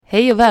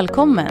Hej och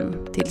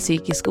välkommen till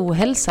Psykisk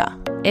ohälsa,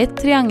 ett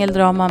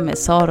triangeldrama med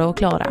Sara och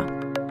Klara.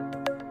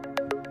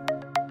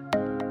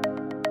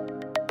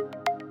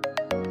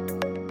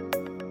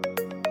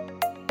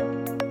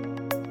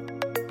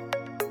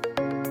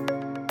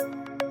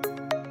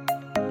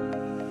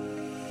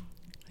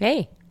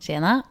 Hej!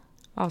 Tjena!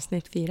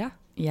 Avsnitt 4.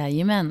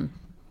 Jajamän.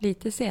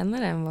 Lite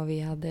senare än vad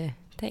vi hade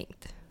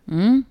tänkt.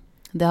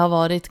 Det har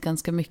varit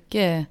ganska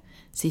mycket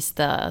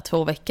sista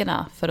 2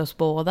 veckorna för oss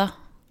båda.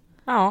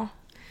 Ja,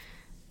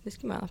 det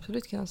skulle man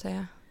absolut kunna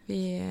säga.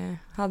 Vi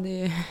hade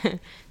ju,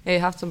 jag har ju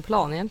haft som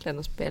plan egentligen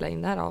att spela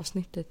in det här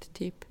avsnittet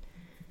typ.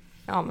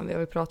 Ja, men vi har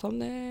ju pratat om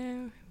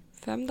det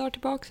 5 dagar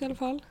tillbaka i alla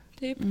fall.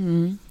 Typ.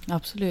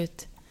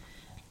 Absolut.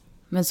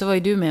 Men så var ju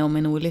du med om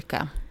en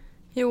olycka.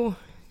 Jo,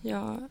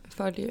 jag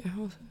följde ju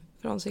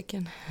från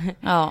cykeln.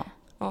 Ja.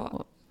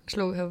 Och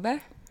slog huvudet.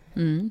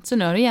 Så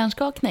nu har du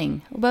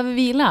hjärnskakning och behöver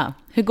vila.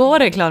 Hur går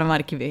det, Klara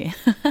Markeby?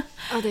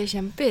 Ja, det är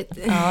kämpigt.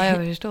 Ja,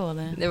 jag förstår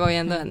det. Det var ju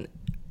ändå en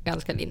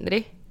ganska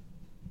lindrig.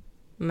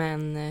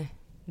 Men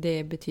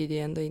det betyder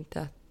ju ändå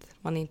inte att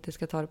man inte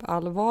ska ta det på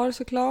allvar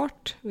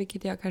såklart.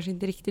 Vilket jag kanske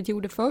inte riktigt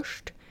gjorde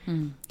först.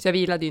 Så jag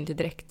vilade ju inte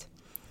direkt.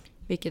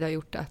 Vilket har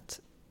gjort att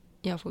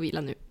jag får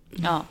vila nu.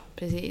 Ja,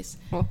 precis.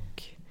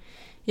 Och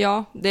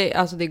ja,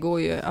 det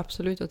går ju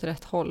absolut åt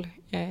rätt håll.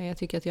 Jag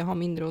tycker att jag har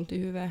mindre ont i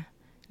huvudet.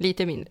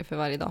 Lite mindre för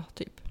varje dag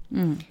typ.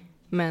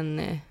 Men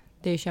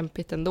det är ju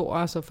kämpigt ändå.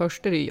 Alltså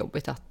först är det ju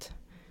jobbigt att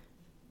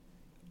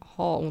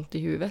ha ont i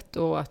huvudet.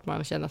 Och att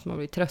man känner att man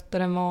blir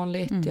tröttare än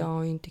vanligt. Jag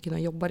har ju inte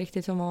kunnat jobba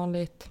riktigt som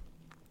vanligt.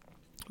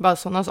 Bara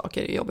sådana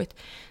saker är jobbigt.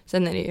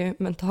 Sen är det ju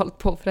mentalt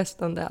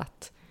påfrestande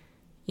att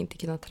inte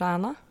kunna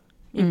träna.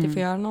 Inte få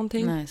göra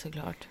någonting. Nej,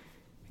 såklart.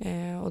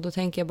 Och då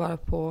tänker jag bara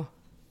på...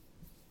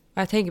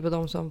 Jag tänker på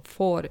de som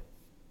får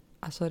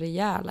alltså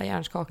rejäla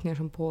hjärnskakningar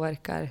som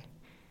påverkar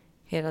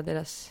hela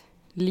deras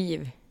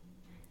liv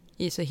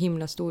i så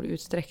himla stor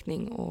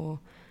utsträckning och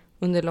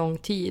under lång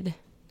tid.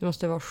 Det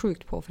måste vara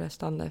sjukt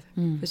påfrestande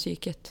för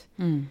psyket.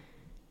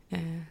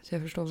 Så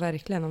jag förstår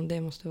verkligen om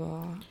det måste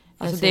vara...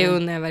 Alltså det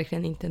undrar jag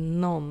verkligen inte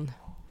någon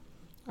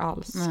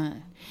alls. Nej.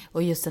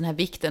 Och just den här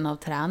vikten av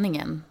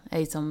träningen är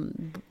ju som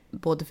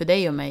både för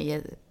dig och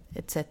mig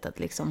ett sätt att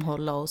liksom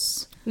hålla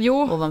oss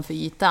ovanför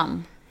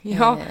ytan.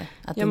 Ja,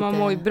 man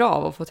mår ju bra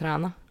av att få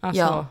träna.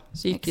 Alltså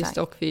psykiskt exakt.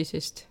 och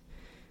fysiskt.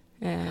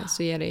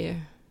 Så är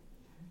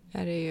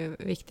det ju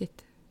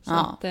viktigt. Så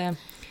att,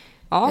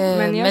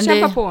 men jag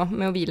kämpar på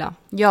med att vila.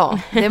 Ja,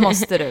 det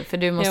måste du. För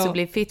du måste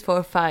bli fit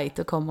for fight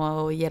och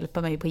komma och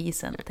hjälpa mig på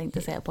isen, tänkte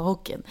jag säga, på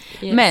hockeyn.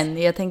 Yes.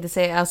 Men jag tänkte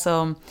säga,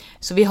 alltså,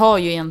 så vi har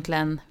ju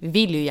egentligen, vi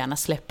vill ju gärna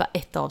släppa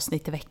 1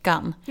 avsnitt i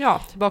veckan.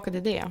 Ja, tillbaka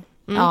till det.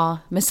 Ja,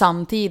 men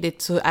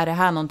samtidigt så är det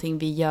här någonting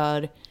vi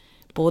gör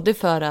både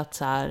för att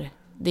så här,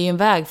 det är ju en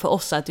väg för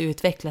oss att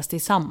utvecklas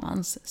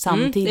tillsammans.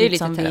 Samtidigt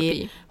som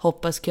vi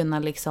hoppas kunna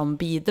liksom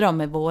bidra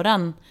med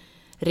våran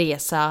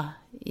resa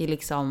i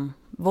liksom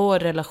vår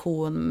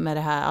relation med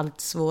det här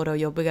allt svåra och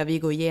jobbiga vi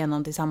går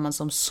igenom tillsammans,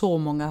 som så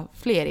många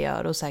fler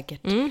gör och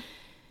säkert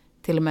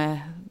till och med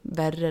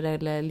värre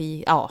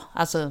eller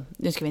alltså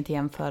nu ska vi inte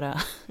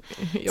jämföra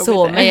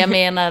så, men jag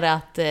menar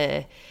att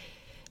det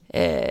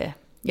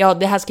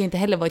här ska inte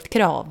heller vara ett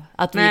krav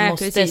att vi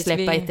måste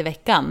släppa 1 i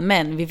veckan,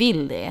 men vi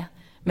vill det.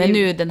 Men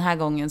nu den här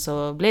gången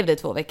så blev det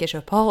 2 veckors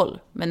uppehåll.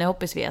 Men nu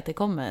hoppas vi att det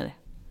kommer.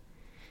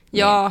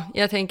 Ja,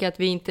 jag tänker att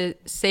vi inte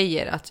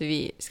säger att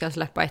vi ska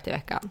släppa 1 i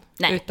veckan.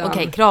 Nej,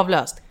 okej,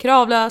 kravlöst.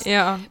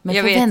 Ja, men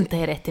förvänta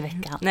er 1 i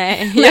veckan.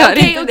 Nej,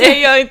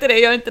 gör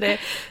inte det.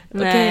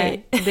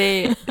 Nej,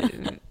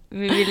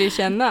 vi vill ju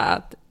känna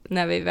att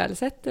när vi väl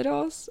sätter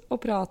oss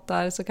och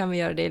pratar så kan vi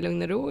göra det i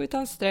lugn och ro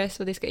utan stress.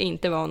 Och det ska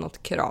inte vara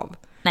något krav.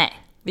 Nej,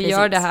 vi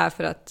gör det här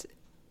för att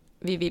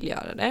vi vill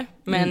göra det.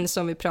 Men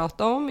som vi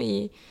pratade om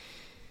i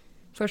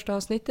första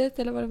avsnittet,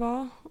 eller vad det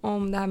var,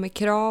 om det här med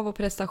krav och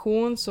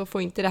prestation, så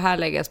får inte det här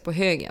läggas på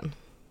högen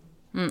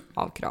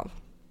av krav.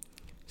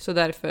 Så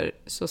därför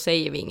så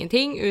säger vi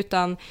ingenting,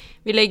 utan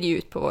vi lägger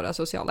ut på våra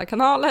sociala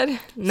kanaler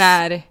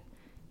när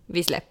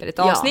vi släpper ett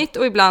avsnitt.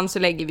 Och ibland så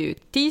lägger vi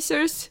ut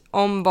teasers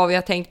om vad vi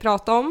har tänkt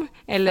prata om.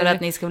 Eller för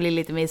att ni ska bli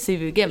lite mer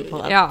sugen på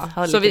att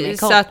ha lite mer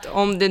koll. Så att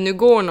om det nu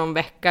går någon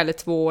vecka eller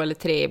 2 eller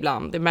 3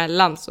 ibland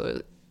emellan,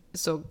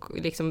 så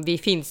liksom vi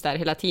finns där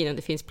hela tiden.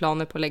 Det finns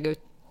planer på att lägga ut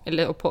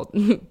eller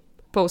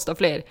posta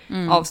fler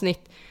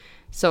avsnitt,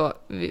 så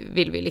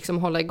vill vi liksom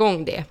hålla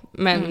igång det.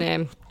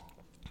 Men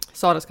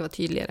Sara ska vara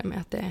tydligare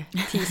med att det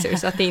är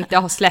teasers, att det inte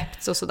har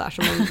släppts och sådär,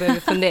 så man behöver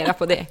fundera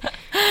på det.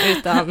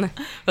 Utan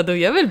då är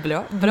jag väl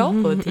bra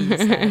på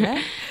teaser, eller?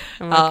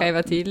 Man kan ju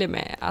vara tydlig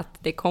med att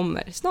det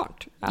kommer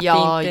snart. Att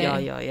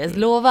jag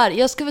lovar.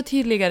 Jag ska vara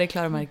tydligare,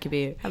 Klara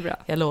Markeby. Ja, bra.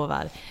 Jag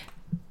lovar.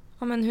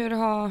 Ja, men hur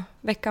har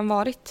veckan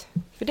varit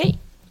för dig?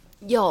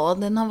 Ja,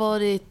 den har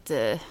varit...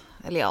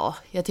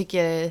 jag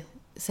tycker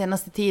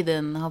senaste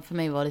tiden har för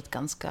mig varit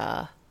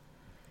ganska...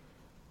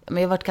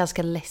 Men jag har varit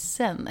ganska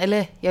ledsen.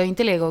 Eller, jag har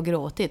inte legat och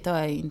gråtit, det har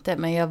jag inte.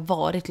 Men jag har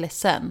varit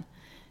ledsen.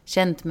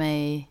 Känt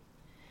mig...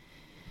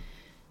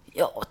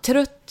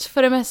 trött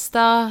för det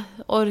mesta.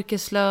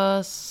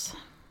 Orkeslös.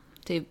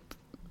 typ,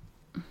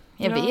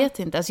 jag vet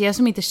inte. Alltså jag har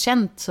som inte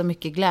känt så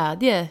mycket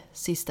glädje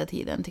sista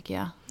tiden tycker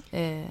jag.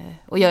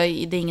 Och det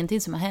är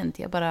ingenting som har hänt.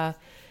 Jag bara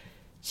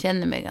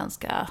känner mig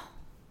ganska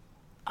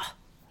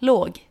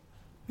låg.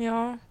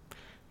 Ja,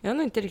 jag har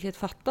nog inte riktigt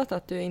fattat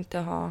att du inte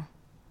har...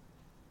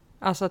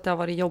 Alltså att det har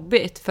varit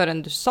jobbigt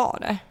förrän du sa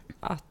det.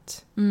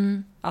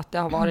 Att det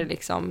har varit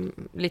liksom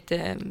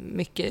lite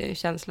mycket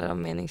känslor av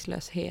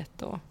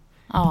meningslöshet. Och,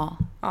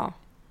 ja.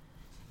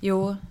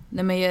 Jo,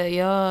 nej men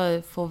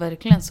jag får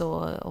verkligen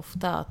så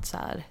ofta att så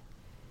här,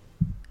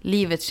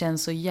 livet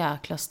känns så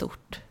jäkla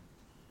stort.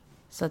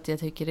 Så att jag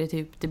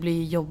tycker det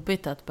blir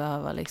jobbigt att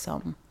behöva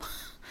liksom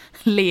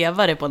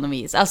leva det på något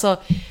vis. Alltså,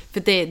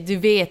 för du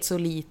vet så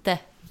lite.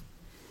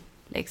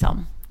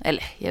 Liksom.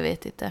 Eller, jag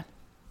vet inte.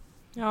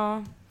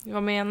 Ja,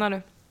 vad menar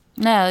du?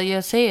 Nej,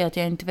 jag säger att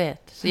jag inte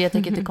vet. Så jag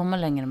tänker inte komma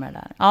längre med det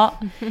där. Ja.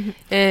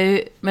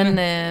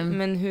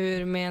 Men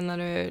hur menar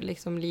du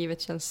liksom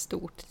livet känns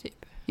stort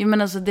typ? Jo,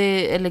 men alltså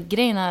eller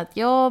grejen är att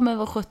men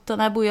vad 17,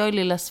 här bor jag i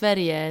lilla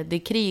Sverige. Det är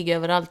krig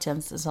överallt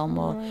känns det som.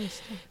 Och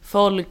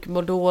folk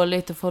mår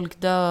dåligt och folk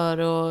dör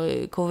och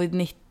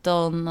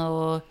covid-19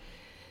 och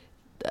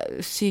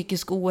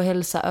psykisk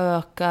ohälsa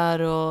ökar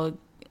och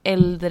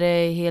äldre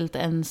är helt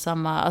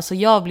ensamma. Alltså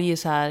jag blir ju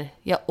så här,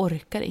 jag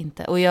orkar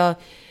inte. Och jag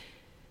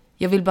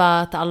vill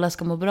bara att alla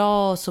ska må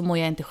bra och så mår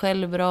jag inte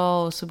själv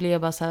bra och så blir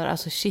jag bara så här,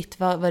 alltså shit,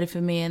 vad är det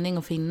för mening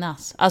att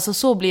finnas? Alltså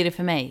så blir det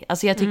för mig.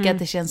 Alltså jag tycker att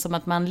det känns som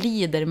att man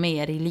lider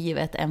mer i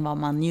livet än vad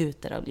man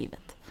njuter av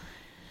livet.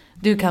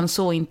 Du kan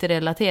så inte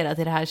relatera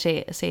till det här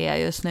ser jag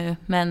just nu.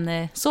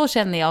 Men så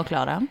känner jag,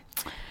 Klara.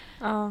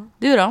 Ja.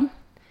 Du då?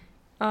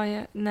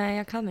 Ja, nej,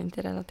 jag kan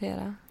inte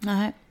relatera.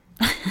 Nej.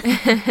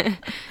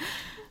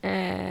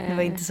 Det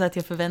var inte så att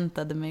jag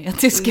förväntade mig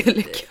att du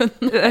skulle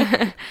kunna.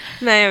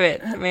 Nej, jag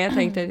vet. Men jag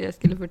tänkte att jag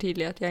skulle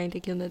förtydliga att jag inte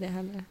kunde det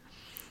heller.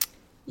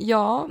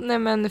 Ja, nej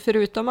men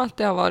förutom att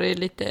det har varit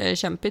lite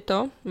kämpigt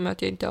då, med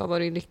att jag inte har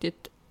varit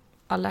riktigt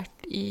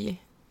alert i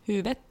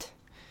huvudet,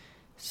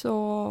 så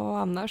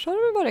annars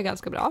har det varit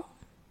ganska bra.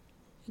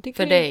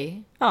 För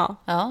dig? Ja.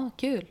 Ja,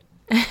 kul.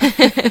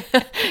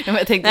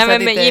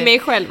 Men i mig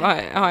själv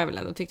har jag väl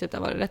ändå tyckt att det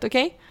har varit rätt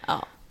okej.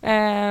 Ja.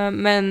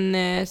 Men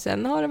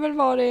sen har det väl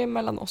varit,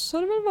 mellan oss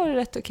har det väl varit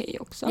rätt okej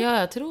också. Ja,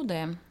 jag tror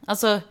det.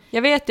 Alltså,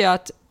 jag vet ju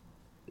att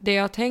det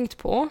jag har tänkt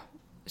på,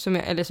 som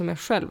jag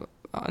själv,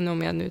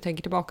 om jag nu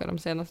tänker tillbaka de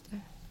senaste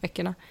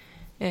veckorna,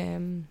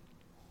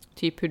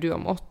 typ hur du har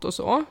mått och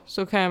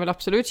så kan jag väl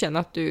absolut känna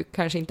att du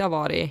kanske inte har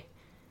varit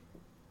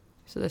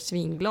så där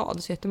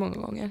svinglad så jättemånga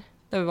gånger.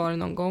 Det har varit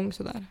någon gång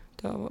sådär.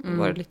 Det har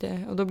varit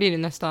lite, och då blir det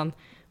nästan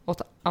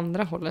åt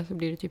andra hållet, så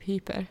blir det typ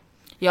hyper.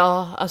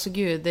 Ja, alltså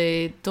gud,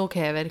 då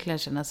kan jag verkligen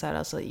känna så här,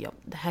 alltså,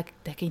 det här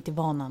kan inte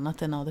vara något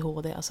annat än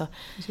ADHD. Alltså.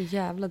 Det är så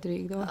jävla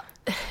dryg då.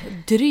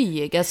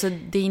 Dryg, alltså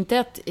det är inte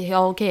att,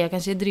 okej, jag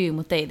kanske är dryg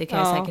mot dig, det kan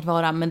jag säkert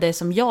vara. Men det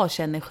som jag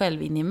känner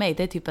själv in i mig,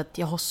 det är typ att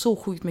jag har så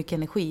sjukt mycket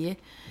energi.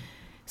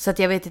 Så att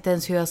jag vet inte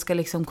ens hur jag ska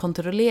liksom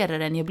kontrollera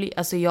den.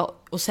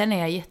 Och sen är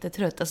jag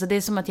jättetrött. Alltså det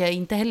är som att jag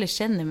inte heller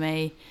känner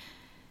mig,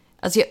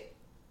 alltså jag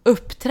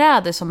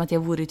uppträder som att jag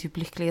vore typ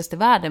lyckligast i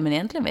världen, men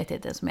egentligen vet jag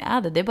inte ens om jag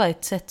är det. Det är bara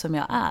ett sätt som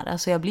jag är.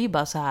 Alltså jag blir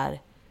bara så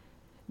här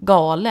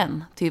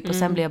galen typ, och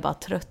sen blir jag bara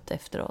trött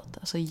efteråt.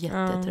 Alltså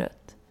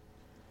jättetrött.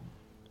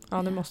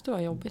 Ja, det måste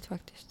vara jobbigt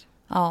faktiskt.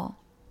 Ja.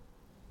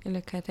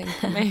 Eller kan jag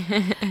tänka mig.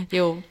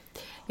 Jo,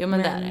 men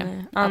det är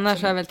det.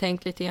 Annars har jag väl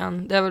tänkt lite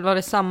grann. Det har väl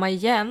varit samma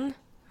igen,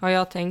 har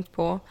jag tänkt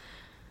på.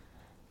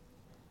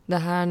 Det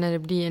här när det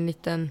blir en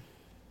liten,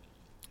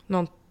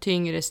 någon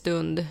tyngre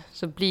stund,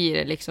 så blir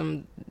det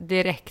liksom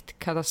direkt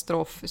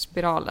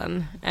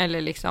katastrofspiralen.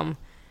 Eller liksom,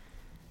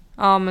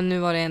 men nu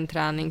var det en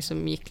träning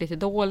som gick lite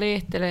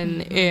dåligt, eller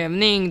en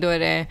övning, då är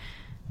det,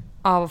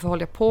 varför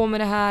håller jag på med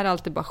det här?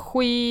 Allt är bara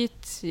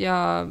skit.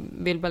 Jag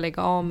vill bara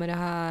lägga av med det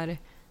här.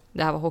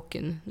 Det här var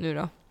hockeyn nu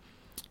då.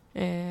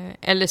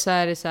 Eller så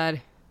är det så här,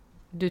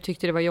 du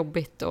tyckte det var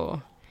jobbigt och,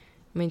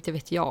 men inte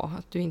vet jag,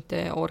 att du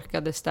inte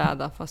orkade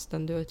städa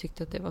fastän du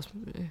tyckte att det var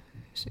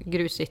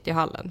grusigt i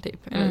hallen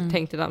typ. Eller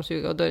tänkte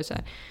dammsuga, och då är det så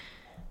här,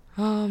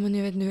 men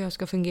jag vet inte hur jag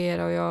ska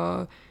fungera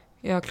och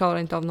jag klarar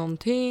inte av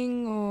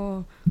någonting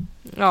och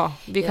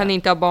vi kan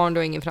inte ha barn,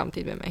 då är ingen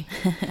framtid med mig.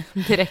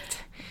 Direkt.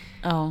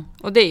 Ja.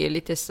 Och det är ju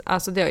lite,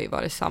 alltså det har ju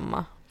varit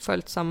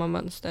följt samma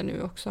mönster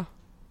nu också.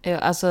 Ja,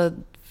 alltså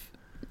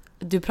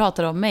du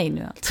pratar om mig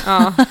nu alltså.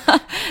 Ja.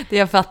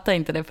 Jag fattar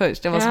inte det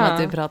först. Det var som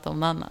att du pratade om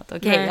något annat.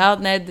 Okej,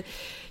 nej,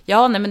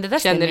 men det där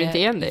känner du inte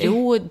igen dig?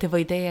 Jo, det var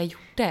ju det jag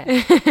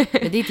gjorde.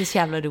 Men det är inte så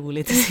jävla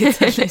roligt att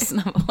sitta och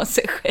lyssna på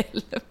sig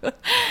själv.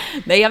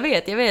 Nej, jag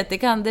vet.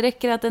 Det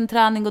räcker att en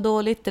träning går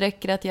dåligt. Det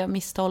räcker att jag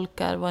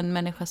misstolkar vad en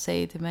människa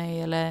säger till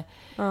mig. Eller,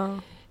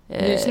 du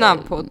är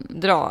snabb på att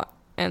dra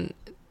en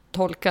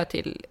tolka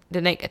till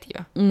det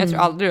negativa. Jag tror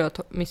aldrig du har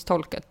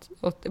misstolkat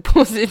åt det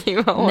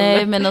positiva hållet.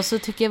 Nej, men också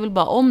tycker jag väl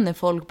bara om när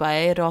folk bara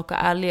är raka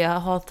och ärliga. Jag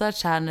hatar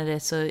så här när det är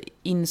så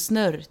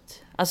insnört.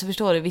 Alltså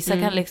förstår du?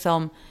 Vissa kan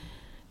liksom,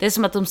 det är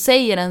som att de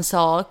säger en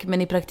sak,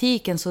 men i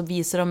praktiken så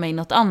visar de mig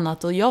något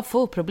annat, och jag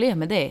får problem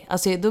med det.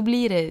 Alltså då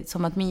blir det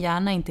som att min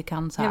hjärna inte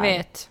kan så här. Jag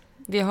vet.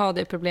 Vi har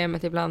det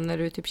problemet ibland när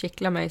du typ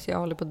kittlar mig så jag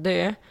håller på att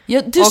dö.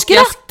 Ja, du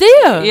skrattar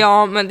ju!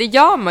 Ja, men det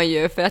gör man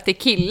ju för att det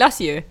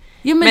killas ju.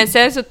 Ja, men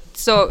sen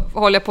så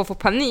håller jag på att få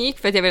panik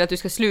för att jag vill att du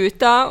ska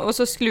sluta. Och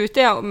så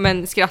slutar jag,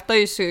 men skrattar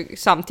ju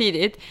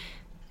samtidigt.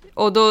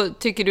 Och då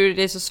tycker du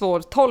det är så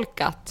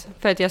svårtolkat.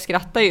 För att jag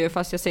skrattar ju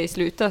fast jag säger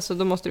sluta, så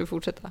då måste du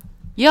fortsätta.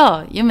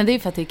 Ja, men det är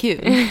för att det är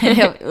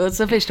kul. Och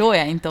så förstår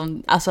jag inte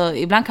om... Alltså,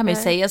 ibland kan man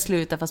ju säga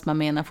sluta fast man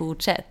menar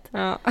fortsätt.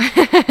 Ja.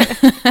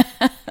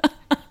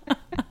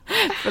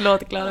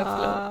 Förlåt, Klara,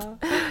 förlåt.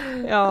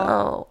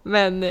 Ja,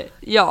 men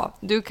ja,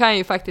 du kan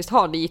ju faktiskt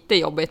ha lite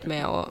jobbigt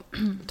med att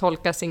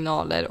tolka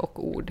signaler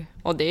och ord.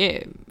 Och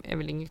det är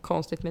väl inget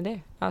konstigt med det.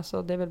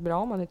 Alltså, det är väl bra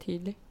om man är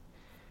tydlig.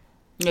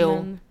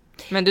 Jo.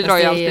 Men du drar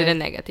ju alltid det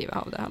negativa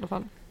av det i alla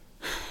fall.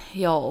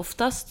 Ja,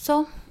 oftast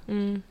så.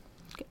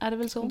 Är det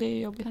väl så? Det är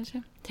jobbigt.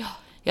 Kanske.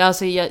 Ja,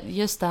 alltså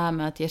just det här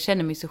med att jag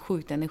känner mig så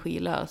sjukt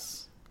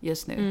energilös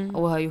just nu.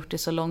 Och har gjort det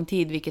så lång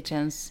tid, vilket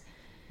känns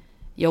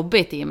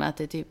jobbigt i och med att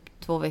det är typ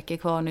 2 veckor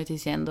kvar nu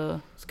tills jag ändå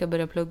ska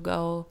börja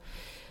plugga.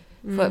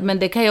 Men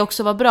det kan ju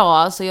också vara bra.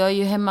 Alltså jag är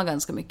ju hemma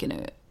ganska mycket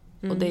nu.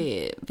 Och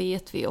det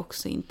vet vi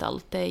också inte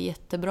alltid är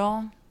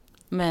jättebra.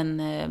 Men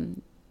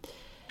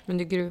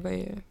du gruvar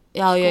ju.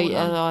 Ja,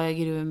 jag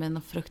gruvar med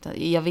något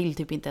fruktansvärt. Jag vill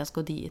typ inte ens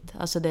gå dit.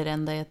 Alltså det är det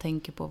enda jag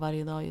tänker på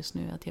varje dag just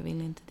nu. Att jag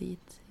vill inte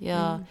dit.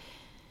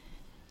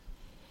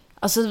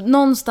 Alltså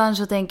någonstans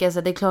så tänker jag så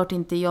att det är klart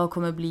inte jag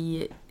kommer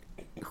bli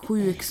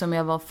sjuk som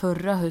jag var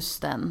förra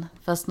hösten.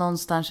 Fast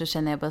någonstans så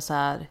känner jag bara så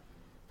här.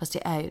 Fast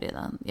jag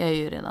är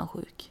ju redan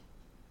sjuk.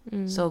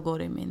 Så går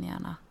det i min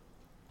hjärna.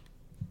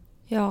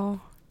 Ja,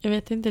 jag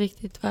vet inte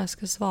riktigt vad jag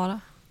ska svara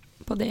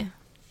på det.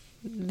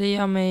 Det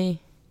gör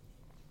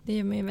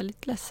mig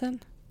väldigt ledsen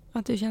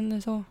att du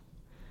känner så.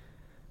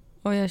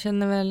 Och jag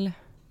känner väl,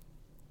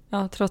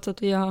 ja, trots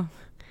att vi har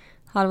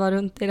harvat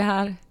runt i det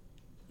här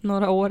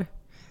några år,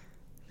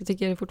 så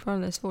tycker jag det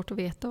fortfarande är svårt att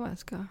veta vad jag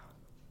ska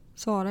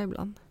svara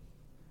ibland.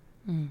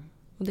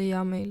 Och det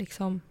gör mig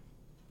liksom,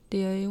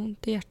 det gör ju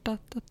ont i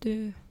hjärtat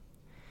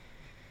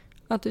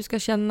att du ska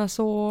känna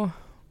så.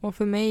 Och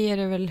för mig är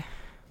det väl,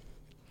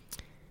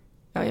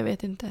 ja, jag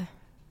vet inte.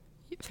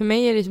 För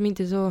mig är det liksom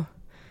inte så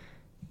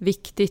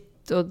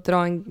viktigt att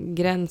dra en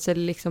gräns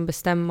eller liksom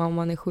bestämma om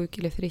man är sjuk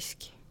eller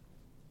frisk.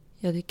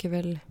 Jag tycker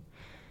väl,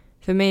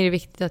 för mig är det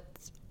viktigt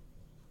att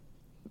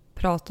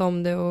prata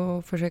om det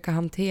och försöka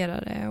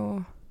hantera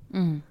det.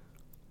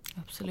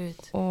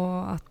 Absolut.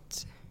 Och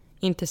att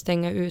inte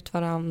stänga ut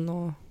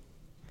varann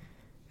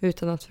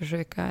utan att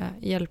försöka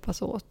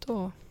hjälpas åt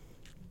och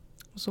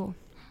så.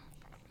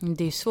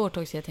 Det är ju svårt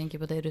också, jag tänker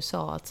på det du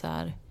sa, att så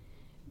här,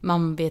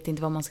 man vet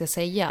inte vad man ska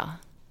säga.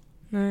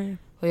 Nej.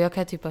 Och jag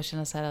kan typ bara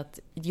känna så här att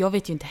jag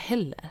vet ju inte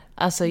heller.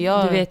 Alltså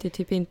du vet ju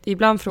typ inte,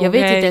 ibland frågar jag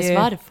vet inte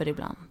ens varför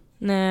ibland.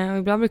 Nej, och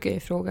ibland brukar jag ju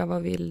fråga,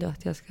 vad vill du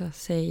att jag ska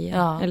säga?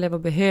 Ja. Eller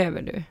vad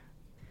behöver du?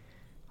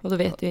 Och då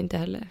vet du inte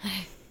heller.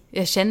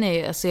 Jag känner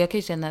ju, alltså jag kan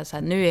ju känna så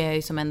här, nu är jag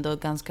ju som ändå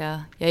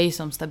ganska, jag är ju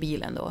som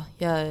stabil ändå.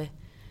 Jag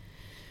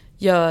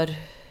gör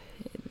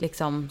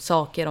liksom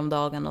saker om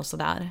dagen och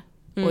sådär.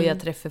 Och jag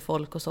träffar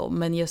folk och så.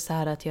 Men just så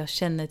här att jag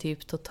känner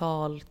typ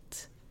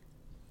totalt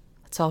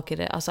att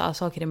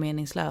saker är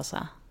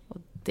meningslösa. Och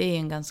det är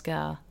en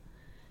ganska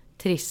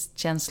trist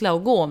känsla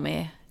att gå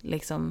med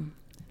liksom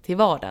till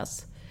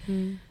vardags.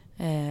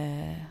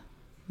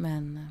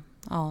 Men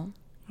ja.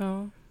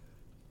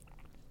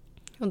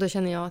 Och då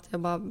känner jag att jag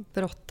bara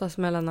brottas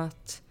mellan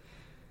att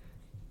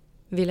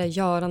vilja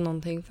göra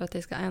någonting för att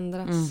det ska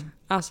ändras.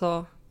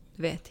 Alltså,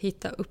 du vet,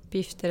 hitta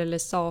uppgifter eller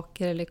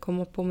saker eller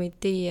komma på med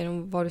idéer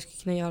om vad du ska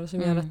kunna göra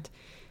som gör att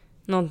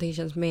någonting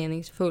känns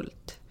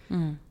meningsfullt.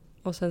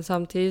 Och sen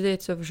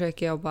samtidigt så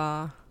försöker jag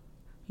bara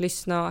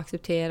lyssna och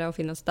acceptera och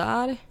finnas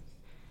där.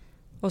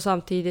 Och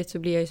samtidigt så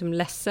blir jag ju som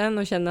ledsen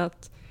och känner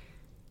att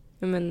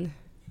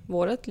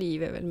vårt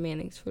liv är väl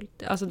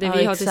meningsfullt. Alltså det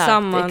vi har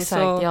tillsammans.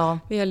 Exakt, ja.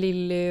 Vi har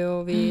Lilly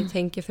och vi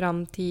tänker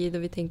framtid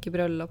och vi tänker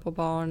bröllop och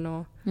barn.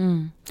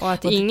 Och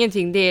att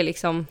ingenting, det är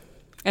liksom...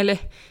 Eller...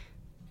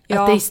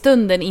 Att det i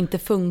stunden inte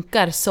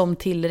funkar som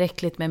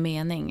tillräckligt med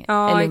mening.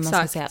 Ja, eller exakt.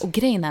 Man ska säga. Och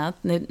grejen är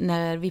att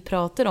när vi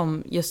pratar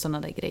om just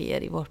sådana där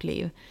grejer i vårt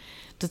liv,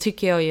 då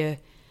tycker jag ju,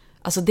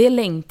 alltså det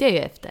längtar jag ju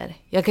efter.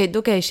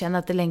 Då kan jag känna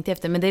att det längtar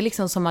efter. Men det är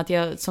liksom som att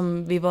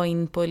som vi var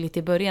in på lite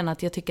i början,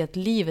 att jag tycker att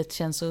livet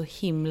känns så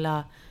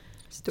himla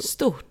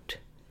stort.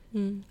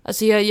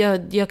 Alltså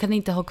jag kan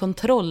inte ha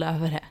kontroll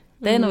över det.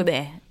 Det är nog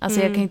det. Alltså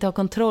jag kan inte ha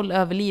kontroll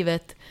över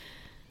livet.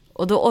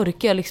 Och då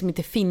orkar jag liksom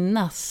inte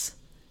finnas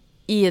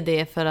i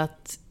det, för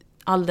att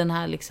all den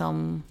här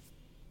liksom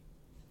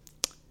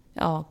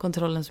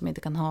kontrollen som jag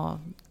inte kan ha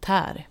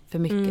tär för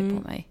mycket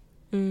på mig.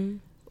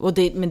 Och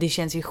men det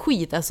känns ju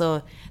skit.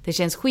 Alltså det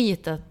känns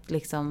skit att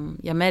liksom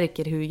jag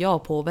märker hur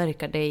jag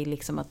påverkar dig,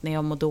 liksom att när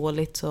jag mår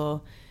dåligt så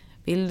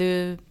vill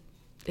du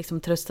liksom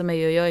trösta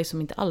mig, och jag är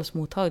som inte alls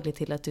mottaglig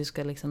till att du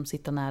ska liksom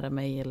sitta nära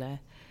mig eller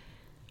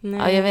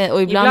jag vet,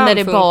 och ibland är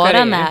det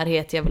bara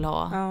närhet jag vill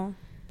ha.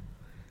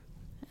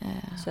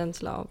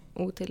 Känsla av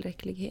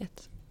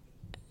otillräcklighet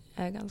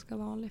är ganska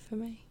vanlig för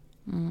mig.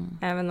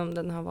 Även om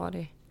den har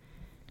varit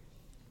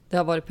det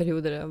har varit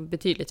perioder av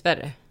betydligt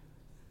värre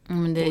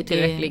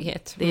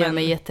otillräcklighet. Det gör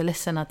mig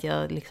jätteledsen att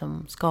jag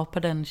liksom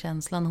skapar den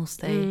känslan hos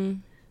dig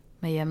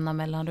med jämna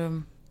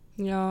mellanrum.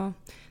 Ja,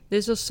 det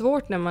är så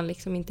svårt när man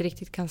liksom inte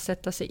riktigt kan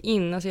sätta sig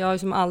in. Alltså jag har ju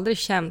som aldrig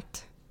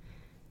känt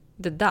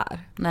det där.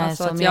 Nej,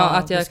 alltså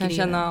att jag kan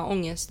känna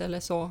ångest eller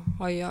så.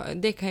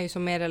 Det kan jag ju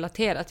som mer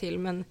relatera till.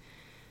 Men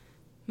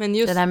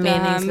just den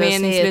här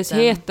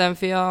meningslösheten.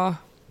 För jag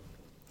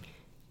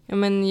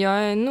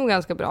är nog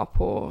ganska bra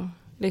på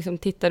liksom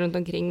titta runt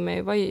omkring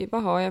mig.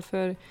 Vad har jag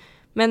för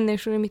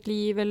människor i mitt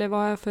liv? Eller vad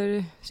har jag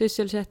för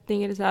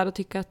sysselsättning? Eller så här, och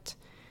tycka att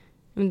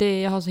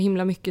jag har så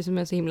himla mycket som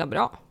är så himla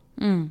bra.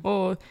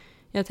 Och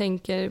jag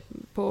tänker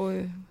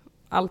på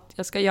allt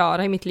jag ska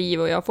göra i mitt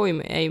liv. Och jag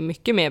är ju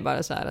mycket mer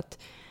bara så här att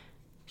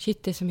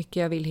shit, det är så mycket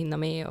jag vill hinna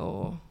med.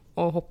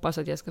 Och hoppas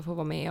att jag ska få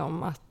vara med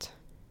om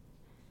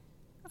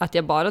att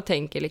jag bara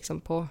tänker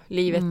liksom på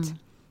livet.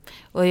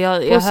 Och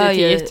jag hör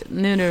ju,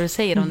 nu när du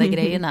säger de där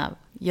grejerna,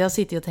 jag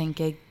sitter och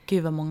tänker,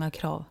 gud vad många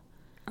krav.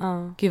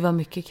 Gud vad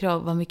mycket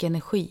krav, vad mycket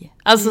energi.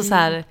 Alltså så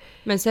här.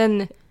 Men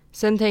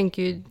sen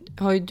tänker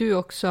har ju du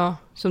också,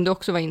 som du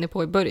också var inne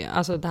på i början,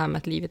 alltså det här med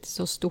att livet är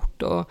så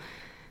stort och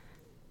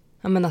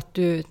att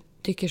du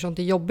tycker sånt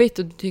är jobbigt.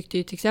 Och du tyckte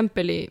ju till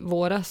exempel i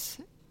våras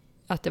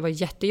att det var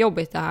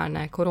jättejobbigt det här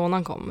när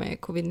coronan kom med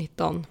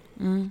covid-19.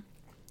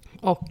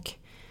 Och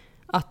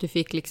att du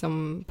fick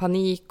liksom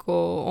panik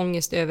och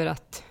ångest över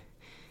att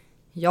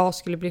jag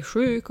skulle bli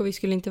sjuk och vi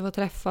skulle inte få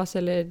träffas,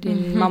 eller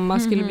din mamma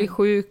skulle bli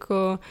sjuk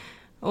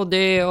och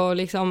dö, och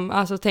liksom,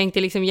 alltså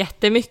tänkte liksom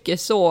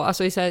jättemycket så,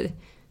 alltså i så här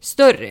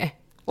större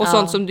och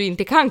sånt som du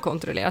inte kan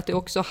kontrollera, att du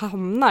också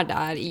hamnar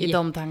där i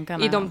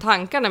de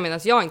tankarna medan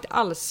jag inte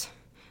alls,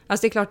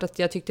 alltså det är klart att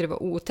jag tyckte det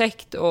var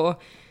otäckt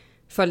och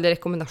följde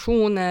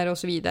rekommendationer och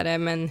så vidare,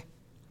 men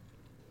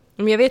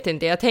jag vet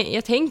inte,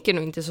 jag tänker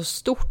nog inte så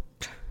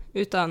stort,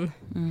 utan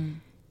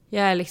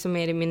jag är liksom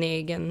mer i min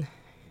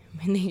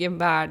egen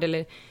värld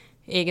eller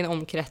egen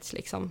omkrets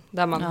liksom,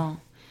 där man... Ja.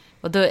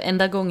 Och då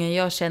enda gången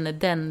jag känner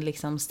den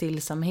liksom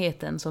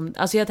stillsamheten som,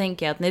 alltså jag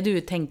tänker att när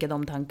du tänker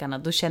de tankarna,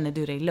 då känner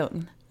du dig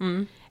lugn.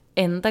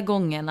 Enda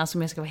gången, alltså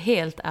om jag ska vara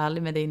helt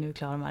ärlig med dig nu,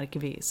 Klara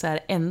Markeby, så är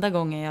enda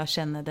gången jag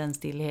känner den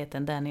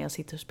stillheten där när jag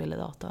sitter och spelar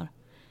dator.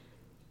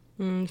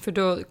 För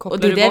då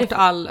kopplar du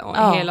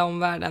bort hela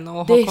omvärlden och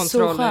har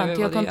kontroll över vad du gör. Det är så skönt,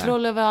 jag har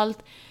kontroll över allt.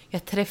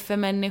 Jag träffar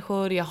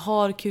människor, jag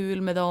har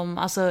kul med dem.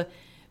 Alltså,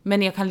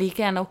 men jag kan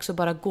lika gärna också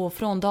bara gå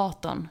från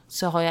datorn.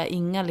 Så har jag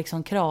inga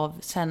liksom krav.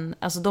 Sen,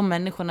 alltså de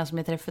människorna som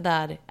jag träffar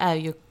där är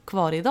ju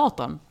kvar i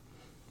datorn.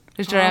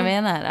 Förstår du vad jag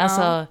menar?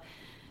 Alltså,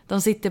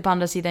 de sitter på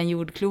andra sidan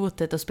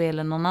jordklotet och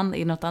spelar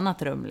i något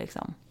annat rum.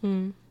 Liksom.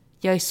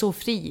 Jag är så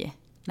fri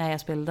när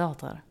jag spelar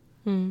dator.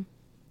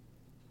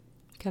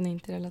 Kan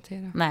inte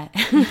relatera. Nej.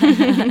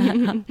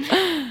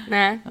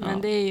 Nej,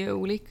 men det är ju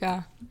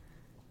olika.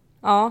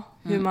 Ja,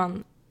 hur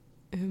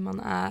man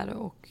är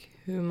och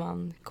hur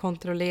man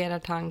kontrollerar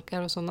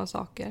tankar och sådana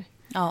saker.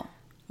 Ja.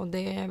 Och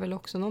det är väl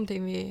också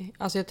någonting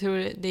alltså jag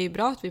tror det är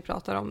bra att vi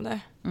pratar om det.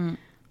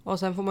 Och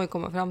sen får man ju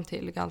komma fram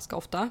till ganska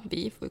ofta,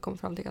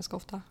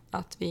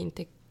 att vi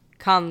inte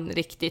kan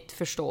riktigt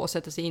förstå och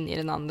sätta sig in i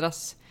den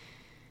andras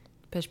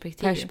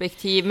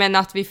perspektiv. Men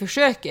att vi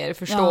försöker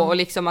förstå och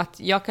liksom att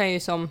jag kan ju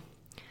som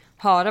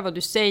höra vad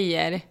du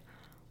säger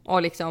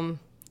och liksom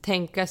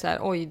tänka så här,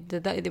 oj,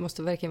 det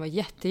måste verkligen vara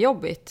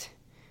jättejobbigt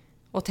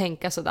att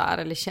tänka så där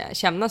eller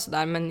känna så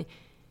där, men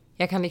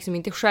jag kan liksom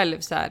inte själv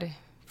så här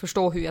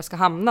förstå hur jag ska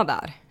hamna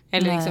där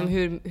eller liksom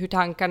hur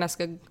tankarna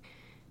ska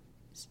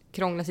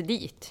krångla sig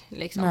dit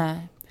liksom. Nej,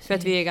 för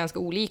att vi är ganska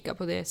olika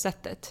på det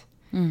sättet.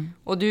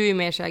 Och du är ju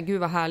mer så här, gud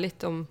vad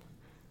härligt om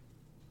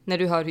när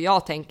du hör hur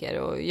jag tänker,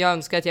 och jag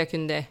önskar att jag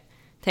kunde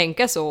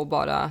tänka så och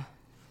bara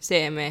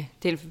se mig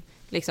till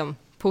liksom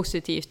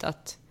positivt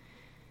att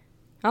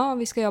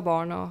vi ska göra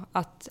barn och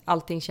att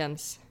allting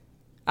känns,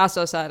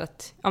 alltså så här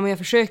att men jag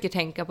försöker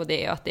tänka på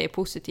det och att det är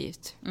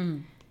positivt.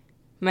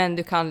 Men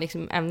du kan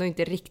liksom ändå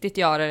inte riktigt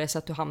göra det så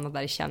att du hamnar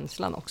där i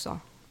känslan också.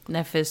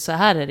 Nej, för så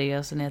här är det ju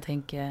alltså när jag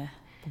tänker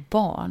på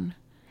barn.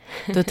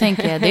 Då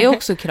tänker jag, det är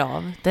också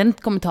krav. Den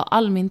kommer ta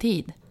all min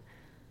tid.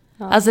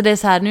 Ja. Alltså det är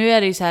så här, nu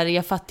är det ju så här,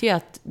 jag fattar ju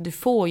att du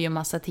får ju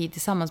massa tid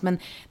tillsammans, men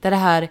det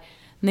här,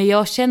 när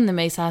jag känner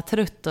mig så här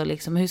trött och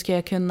liksom, hur ska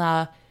jag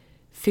kunna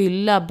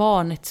fylla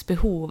barnets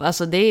behov?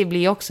 Alltså det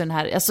blir också den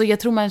här, alltså jag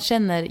tror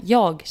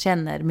jag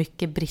känner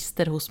mycket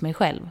brister hos mig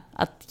själv.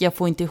 Att jag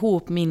får inte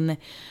ihop min,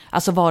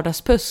 alltså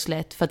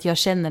vardagspusslet, för att jag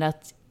känner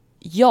att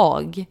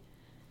jag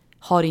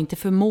har inte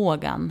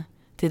förmågan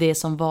till det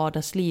som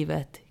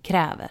vardagslivet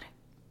kräver.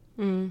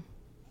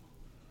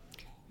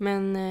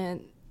 Men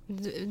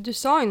du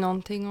sa ju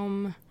någonting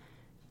om,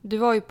 du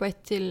var ju på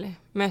ett till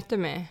möte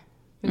med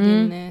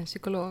din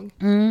psykolog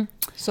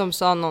som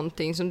sa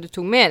någonting som du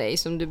tog med dig,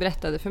 som du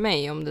berättade för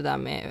mig om det där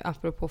med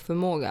apropå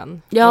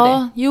förmågan.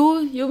 Ja,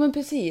 jo men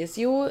precis.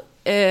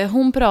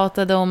 Hon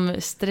pratade om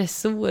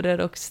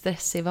stressorer och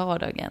stress i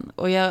vardagen.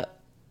 Och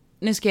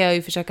nu ska jag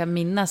ju försöka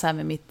minnas här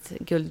med mitt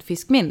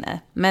guldfiskminne.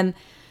 Men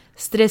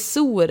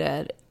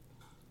stressorer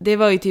det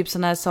var ju typ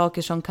såna här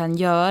saker som kan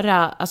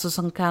göra, alltså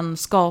som kan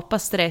skapa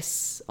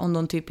stress om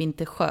de typ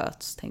inte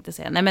sköts, tänkte jag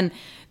säga. Nej men,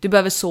 du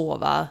behöver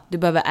sova, du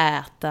behöver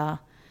äta.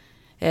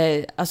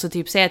 Alltså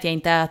typ säg att jag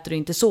inte äter och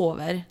inte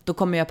sover, då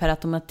kommer jag per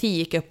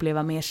automatik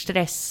uppleva mer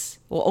stress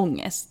och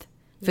ångest.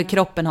 För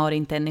kroppen har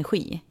inte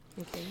energi.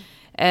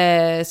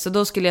 Okay. Så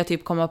då skulle jag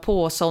typ komma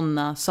på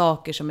sådana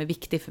saker som är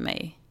viktiga för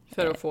mig.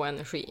 För att få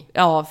energi?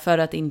 Ja, för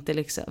att, inte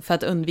liksom, för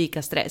att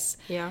undvika stress.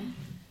 Ja.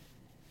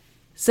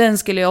 Sen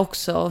skulle jag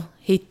också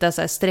hitta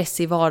så här stress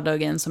i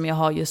vardagen som jag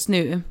har just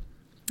nu.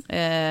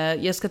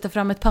 Jag ska ta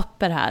fram ett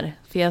papper här,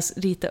 för jag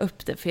ritar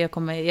upp det,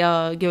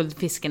 för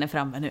guldfisken är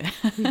framme nu.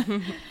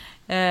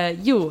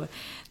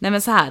 Nej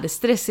men så här,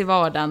 stress i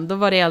vardagen, då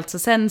var det alltså,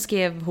 sen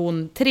skrev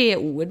hon 3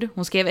 ord.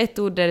 Hon skrev ett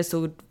ord där det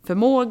stod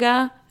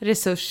förmåga,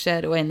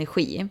 resurser och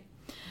energi.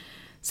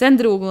 Sen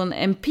drog hon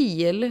en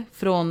pil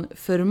från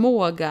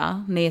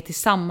förmåga ner till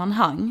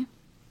sammanhang.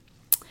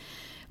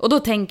 Och då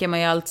tänker man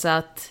ju alltså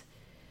att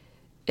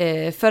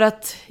för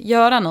att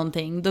göra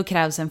någonting, då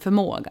krävs en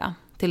förmåga.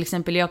 Till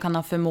exempel, jag kan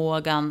ha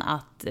förmågan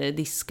att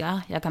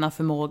diska, jag kan ha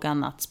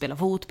förmågan att spela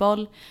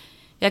fotboll,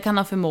 jag kan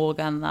ha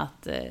förmågan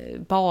att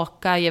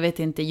baka, jag vet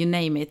inte, you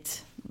name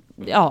it.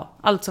 Ja,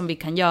 allt som vi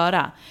kan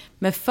göra.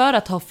 Men för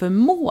att ha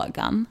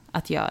förmågan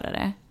att göra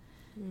det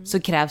så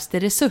krävs det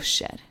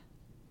resurser.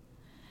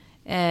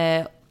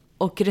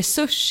 Och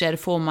resurser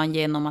får man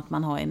genom att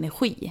man har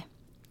energi.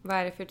 Vad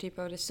är det för typ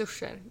av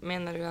resurser?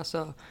 Menar du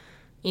alltså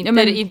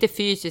inte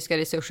fysiska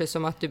resurser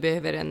som att du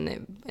behöver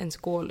en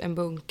skål, en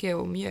bunke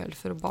och mjöl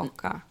för att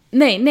baka?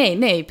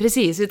 Nej,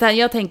 precis. Utan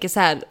jag tänker så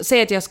här,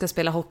 säg att jag ska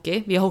spela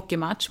hockey. Vi har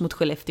hockeymatch mot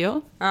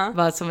Skellefteå,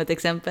 var som ett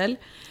exempel.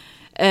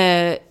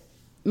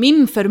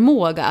 Min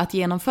förmåga att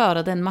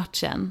genomföra den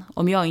matchen,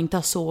 om jag inte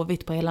har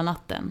sovit på hela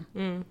natten,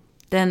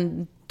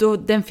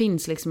 den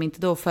finns liksom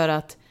inte då, för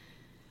att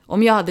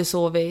om jag hade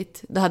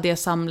sovit, då hade jag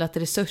samlat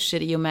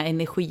resurser i och med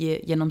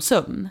energi genom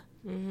sömn.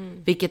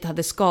 Vilket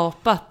hade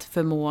skapat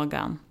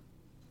förmågan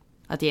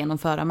att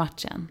genomföra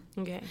matchen.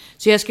 Okay.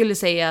 Så jag skulle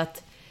säga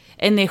att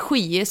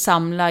energi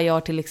samlar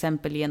jag till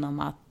exempel genom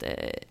att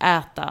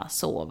äta,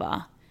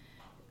 sova,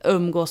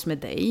 umgås med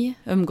dig,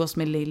 umgås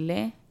med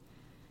Lilly.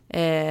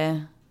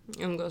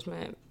 Umgås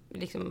med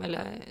liksom,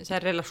 eller så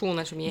här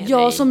relationer som ger dig.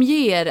 Ja, som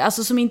ger,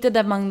 alltså som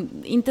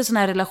inte såna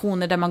här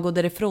relationer där man går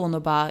därifrån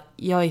och bara,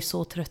 jag är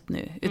så trött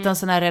nu. Utan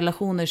såna här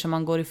relationer som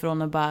man går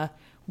ifrån och bara,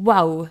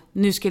 wow,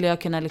 nu skulle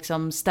jag kunna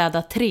liksom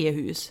städa 3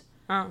 hus.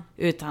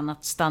 Utan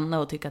att stanna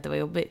och tycka att det var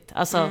jobbigt.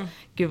 Alltså,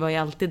 gud vad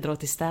jag alltid drar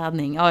till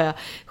städning. Ja,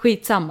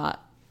 skitsamma.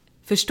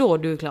 Förstår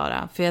du,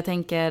 Klara? För jag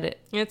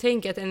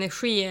tänker att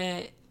energi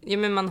är... Ja,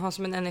 men man har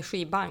som en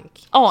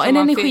energibank. Ja, en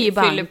man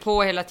energibank. Fyller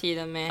på hela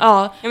tiden med...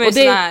 Ja, men och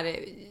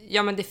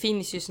det... men det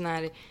finns ju såna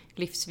här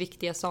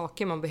livsviktiga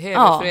saker man behöver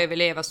för att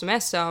överleva, som är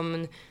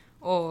sömn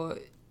och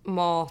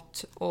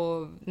mat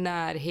och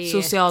närhet.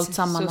 Socialt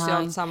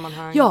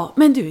sammanhang. Ja,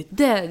 men du,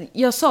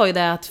 jag sa ju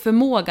det att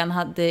förmågan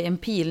hade en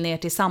pil ner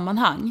till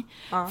sammanhang.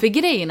 För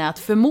grejen är att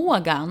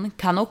förmågan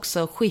kan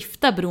också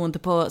skifta beroende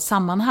på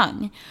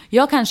sammanhang.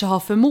 Jag kanske har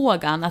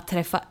förmågan att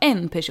träffa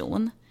en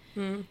person.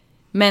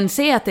 Men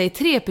säg att det är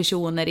 3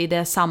 personer i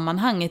det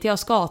sammanhanget jag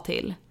ska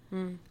till.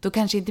 Då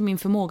kanske inte min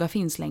förmåga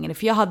finns längre.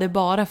 För jag hade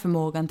bara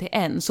förmågan till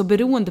en. Så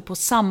beroende på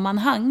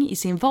sammanhang i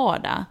sin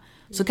vardag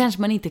så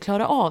kanske man inte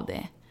klarar av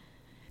det.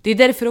 Det är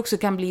därför också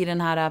kan bli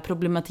den här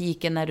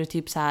problematiken när du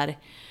typ så här...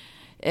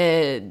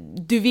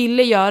 du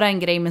ville göra en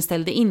grej men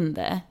ställde in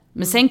det.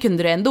 Men sen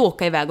kunde du ändå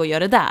åka iväg och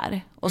göra det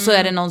där. Och så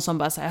är det någon som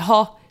bara säger,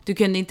 jaha, du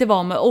kunde inte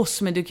vara med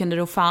oss men du kunde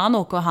då fan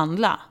åka och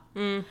handla.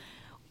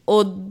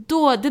 Och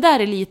då, det där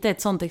är lite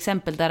ett sånt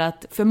exempel där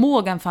att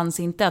förmågan fanns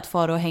inte att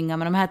fara och hänga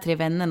med de här 3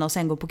 vännerna och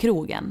sen gå på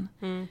krogen.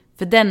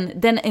 För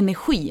den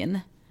energin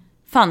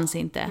fanns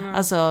inte.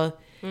 Alltså,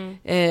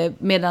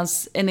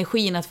 medans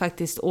energin att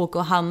faktiskt åka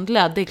och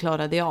handla, det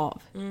klarade jag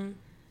av.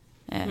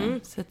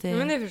 Så att det...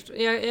 Men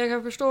jag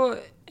kan förstå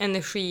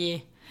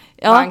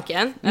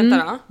energibanken.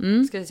 Vänta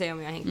då, ska jag se om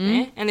jag har hängt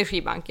med.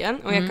 Energibanken.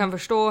 Och jag kan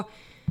förstå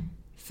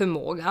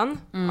förmågan,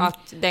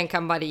 att den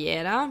kan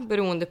variera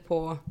beroende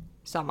på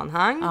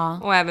sammanhang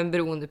och även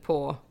beroende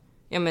på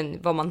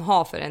vad man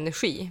har för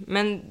energi.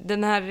 Men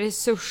den här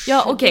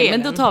resursdelen... Ja, okej,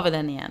 men då tar vi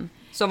den igen.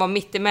 Som var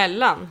mitt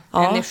emellan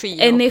energi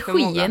och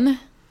förmåga.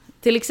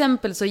 Till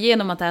exempel så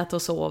genom att äta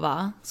och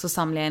sova så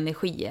samlar jag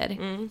energier.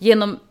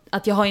 Genom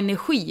att jag har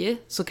energi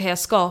så kan jag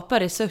skapa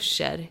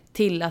resurser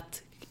till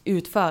att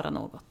utföra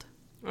något.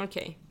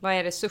 Okej, vad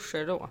är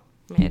resurser då?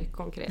 Mer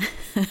konkret.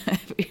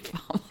 Fy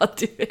fan vad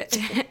du är.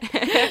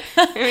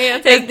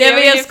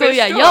 Jag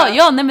skojar.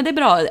 Ja, nej men det är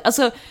bra.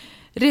 Alltså,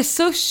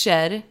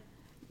 resurser...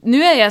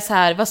 Nu är jag så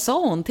här, vad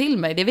sa hon till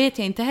mig? Det vet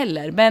jag inte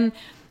heller. Men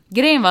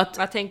grejen var att...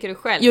 Vad tänker du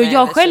själv? Jo,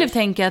 jag själv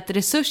tänker att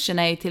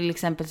resurserna är till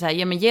exempel så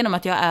här, men genom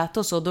att jag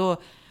äter och så,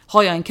 då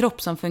har jag en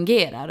kropp som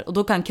fungerar. Och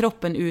då kan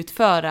kroppen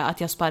utföra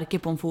att jag sparkar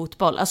på en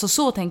fotboll. Alltså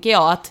så tänker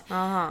jag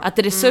att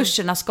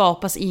resurserna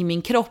skapas i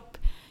min kropp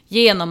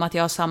genom att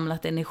jag har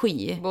samlat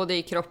energi. Både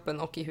i kroppen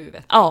och i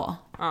huvudet. Ja,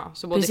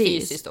 så både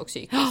fysiskt och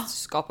psykiskt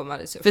skapar man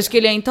resurser. För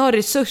skulle jag inte ha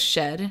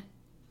resurser,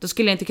 då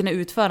skulle jag inte kunna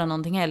utföra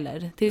någonting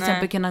heller. Till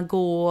exempel kunna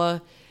gå,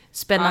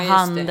 spänna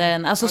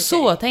handen. Alltså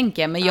så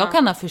tänker jag. Men jag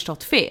kan ha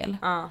förstått fel.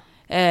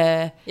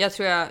 Jag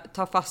tror jag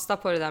tar fasta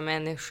på det där med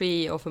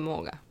energi och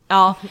förmåga.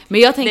 Ja,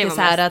 men jag tänker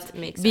så här att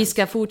vi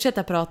ska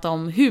fortsätta prata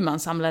om hur man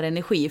samlar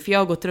energi. För jag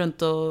har gått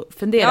runt och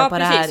funderat på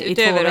det här i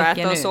 2 veckor nu. Utöver att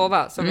äta och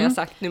sova, som jag har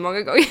sagt nu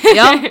många gånger.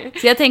 Ja,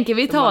 så jag tänker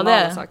vi tar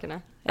det.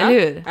 Eller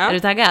hur? Ja. Är du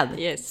taggad?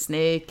 Yes.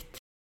 Snyggt.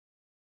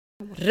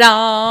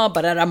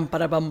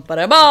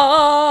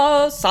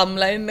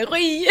 Samla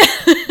energi.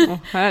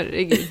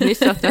 Herregud,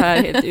 nyss att du här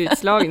helt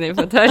utslagen i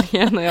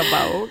fåtöljen och jag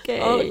bara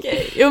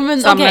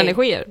okej. Samla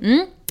energier.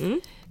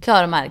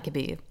 Klara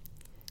Markeby.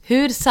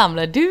 Hur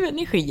samlar du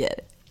energier?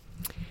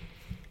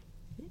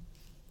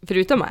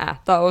 Förutom att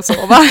äta och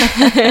sova,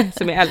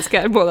 som jag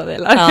älskar båda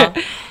delar,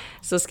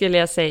 så skulle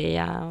jag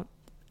säga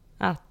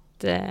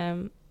att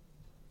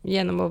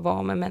genom att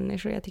vara med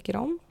människor jag tycker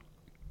om.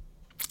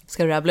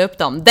 Ska du rabbla upp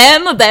dem?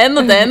 Den och den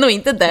och den och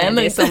inte den.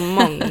 Nej, det är så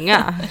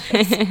många.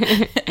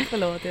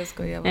 Förlåt, jag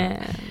skojar bara.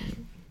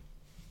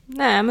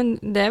 Nej, men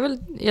det är väl...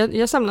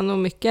 Jag samlar nog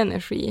mycket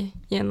energi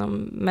genom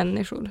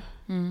människor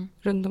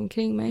runt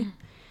omkring mig.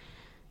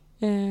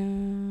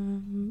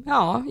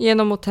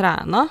 Genom att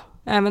träna.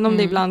 Även om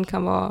det ibland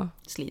kan vara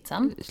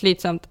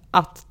slitsamt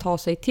att ta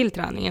sig till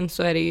träningen,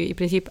 så är det ju i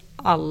princip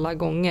alla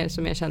gånger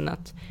som jag känner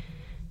att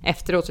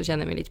efteråt så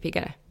känner jag mig lite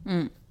piggare.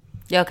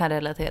 Jag kan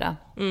relatera.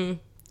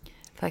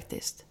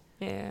 Faktiskt.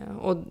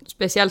 Och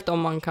speciellt om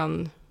man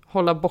kan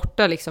hålla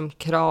borta liksom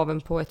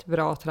kraven på ett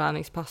bra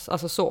träningspass.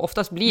 Alltså så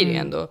oftast blir det ju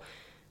ändå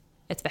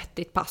ett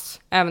vettigt pass.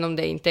 Även om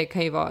det inte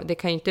kan ju vara, det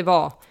kan ju inte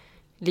vara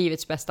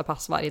livets bästa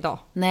pass varje dag.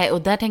 Nej,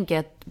 och där tänker jag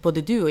att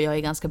både du och jag är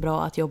ganska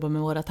bra att jobba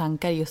med våra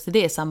tankar just i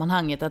det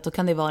sammanhanget. Att då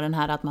kan det vara den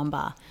här att man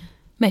bara,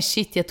 men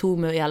shit, jag tog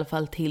mig i alla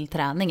fall till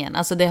träningen.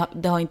 Alltså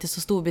det har inte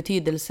så stor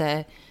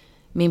betydelse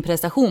min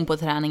prestation på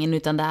träningen,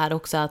 utan det är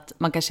också att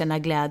man kan känna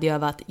glädje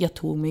över att jag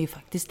tog mig ju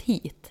faktiskt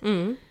hit.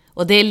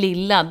 Och den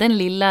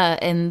lilla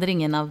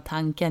ändringen av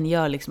tanken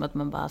gör liksom att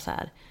man bara så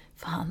här,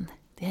 fan,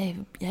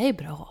 jag är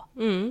bra.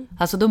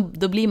 Alltså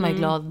då blir man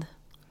glad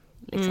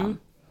liksom.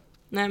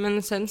 Nej,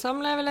 men sen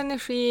samlar jag väl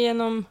energi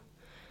genom...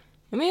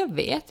 Ja, men jag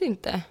vet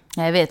inte.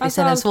 Nej, jag vet, visst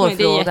är det en svår fråga.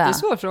 Det är en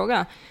jättesvår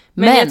fråga.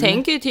 Men jag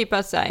tänker ju typ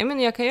att så här, men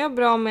jag kan ju ha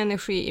bra med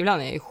energi.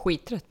 Ibland är jag ju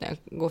skittrött när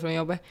jag går från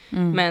jobbet.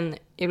 Men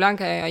ibland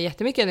kan jag ha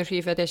jättemycket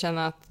energi för att jag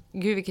känner att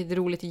gud, vilket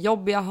roligt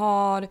jobb jag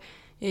har.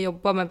 Jag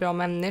jobbar med bra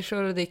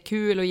människor och det är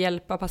kul att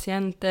hjälpa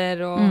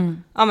patienter. Och,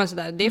 ja, men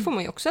sådär. Det får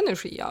man ju också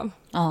energi av.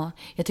 Ja,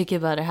 jag tycker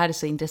bara det här är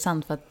så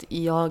intressant för att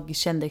jag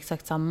kände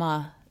exakt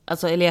samma...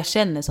 Alltså, eller jag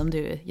känner som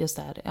du, just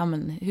där. Ja,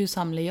 men hur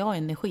samlar jag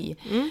energi?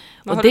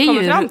 Vad har du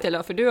kommit fram till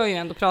då? För du har ju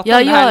ändå pratat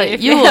om det här i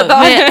flera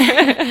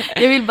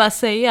dagar. Jag vill bara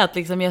säga att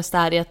liksom just det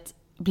här att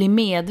bli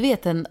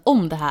medveten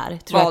om det här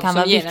tror jag kan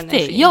vara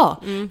viktigt.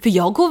 Ja, för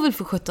jag går väl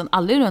för 17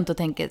 aldrig runt och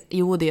tänker,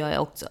 jo det gör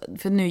jag också.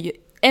 För nu,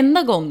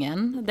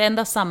 det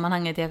enda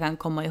sammanhanget jag kan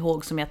komma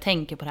ihåg som jag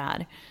tänker på det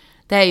här,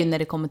 det är ju när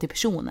det kommer till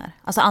personer.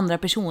 Alltså andra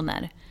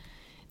personer.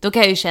 Då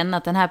kan jag ju känna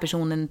att den här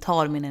personen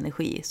tar min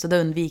energi. Så då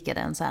undviker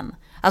den sen.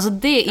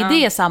 Alltså i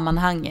det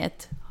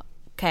sammanhanget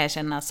kan jag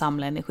känna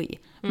samla energi.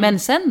 Men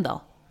sen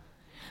då?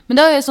 Men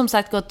då har jag som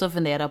sagt gått och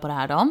funderat på det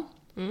här då.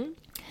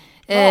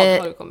 Vad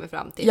har du kommit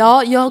fram till?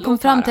 Ja, jag har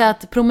kommit fram till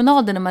att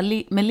promenaderna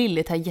med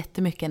Lilly tar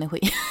jättemycket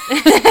energi.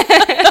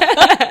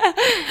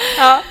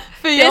 Ja,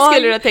 för det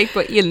skulle du ha tänkt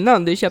på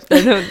innan du köpte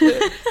en hund.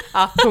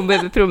 Att hon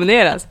behöver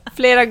promeneras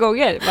flera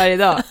gånger varje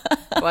dag.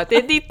 Och att det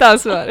är ditt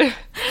ansvar.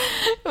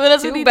 Men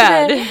alltså,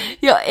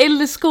 jag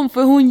älskar hon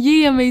för hon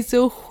ger mig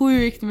så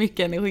sjukt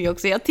mycket energi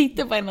också. Jag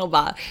tittar på henne och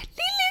bara,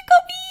 Lilly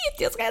kom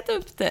hit, jag ska äta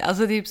upp det.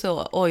 Alltså typ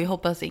så, oj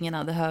hoppas ingen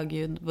hade hög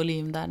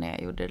ljudvolym där när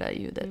jag gjorde det där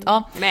ljudet.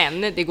 Ja.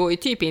 Men det går ju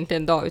typ inte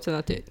en dag utan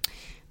att du...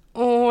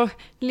 Åh,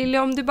 Lilly,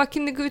 om du bara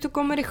kunde gå ut och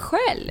gå med dig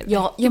själv.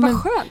 Ja, det var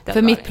skönt.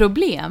 För mitt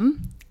problem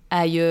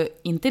är ju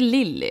inte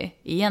Lilly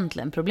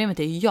egentligen. Problemet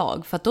är ju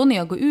jag. För att då när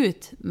jag går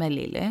ut med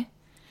Lilly,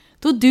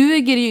 då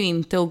duger det ju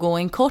inte att gå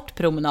en kort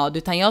promenad.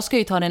 Utan jag ska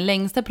ju ta den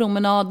längsta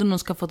promenaden. Hon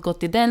ska få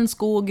gått i den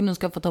skogen. Hon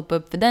ska få hoppa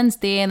upp för den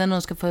stenen.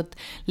 Hon ska få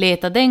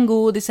leta den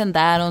godisen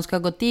där. Hon ska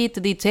ha gått dit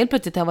och dit. Så helt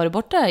plötsligt har jag varit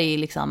borta i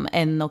liksom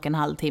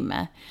 1,5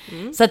 timme.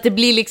 Så att det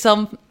blir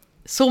liksom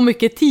så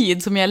mycket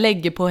tid som jag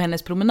lägger på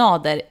hennes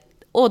promenader.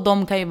 Och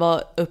de kan ju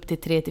vara upp till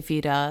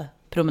 3-4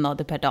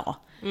 promenader per dag.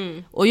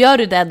 Och gör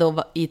du det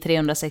då i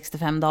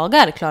 365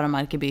 dagar, Klara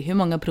Markeby, hur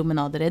många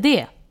promenader är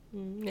det?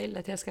 Det är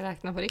att jag ska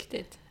räkna på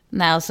riktigt.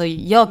 Nej, alltså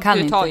jag kan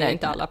inte räkna. Du tar ju räkna.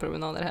 inte alla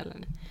promenader heller.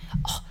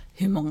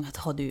 Hur många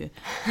tar du?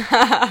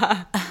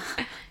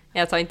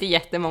 Jag tar inte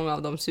jättemånga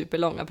av de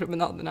superlånga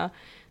promenaderna.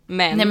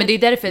 Men, nej, men det är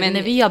därför,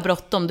 när vi har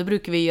bråttom, då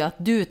brukar vi ju att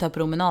du tar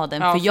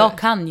promenaden. För jag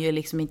kan ju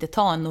liksom inte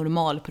ta en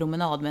normal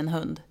promenad med en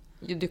hund.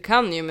 Jo, du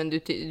kan ju, men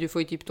du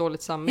får ju typ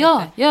dåligt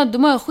samvete. Ja, då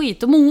mår jag skit.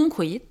 Då mår hon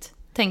skit,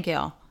 tänker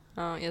jag.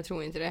 Ja, jag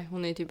tror inte det.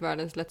 Hon är ju typ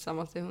världens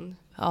lättsammaste hund.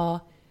 Ja.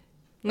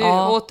 Nu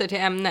åter till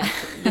ämnet.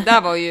 Det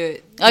där var ju...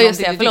 ja, just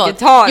det,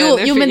 förlåt.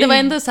 Jo, men det var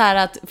ändå så här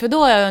att... För då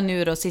har jag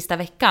nu då sista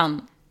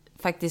veckan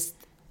faktiskt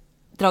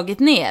dragit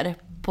ner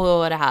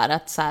på det här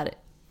att så här...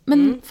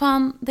 Men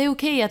fan, det är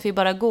okej att vi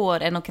bara går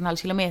 1,5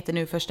 kilometer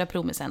nu första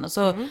promisen. Och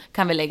så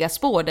kan vi lägga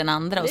spår den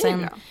andra. Och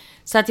sen,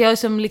 så att jag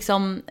som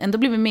liksom ändå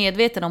blivit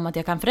medveten om att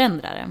jag kan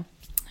förändra det.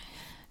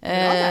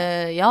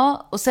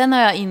 Ja, och sen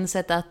har jag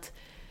insett att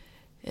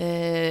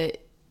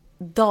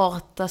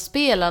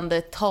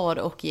dataspelande tar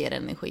och ger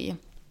energi.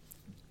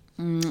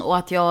 Och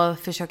att jag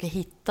försöker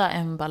hitta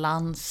en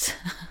balans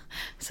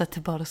så att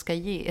det bara ska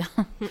ge.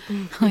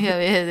 Och jag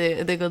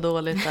vet, det går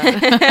dåligt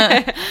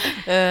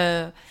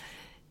där.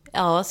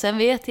 Ja, sen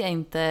vet jag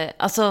inte.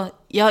 Alltså,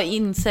 jag har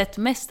insett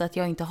mest att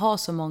jag inte har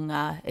så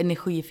många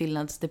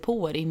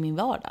energifyllnadsdepåer i min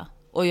vardag.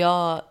 Och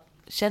jag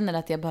känner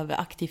att jag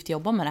behöver aktivt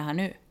jobba med det här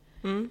nu.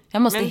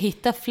 Jag måste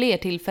hitta fler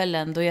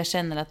tillfällen då jag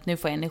känner att nu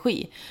får jag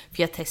energi.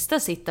 För jag testade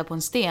sitta på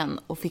en sten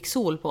och fick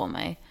sol på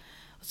mig.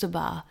 Och så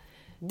bara...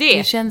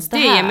 Det känns det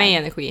här. Ger mig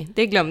energi.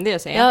 Det glömde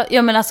jag säga.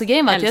 Ja, men alltså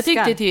grejen var att jag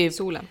tyckte typ...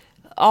 solen.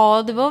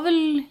 Ja, det var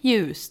väl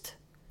ljust.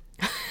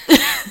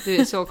 Du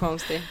är så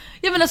konstig.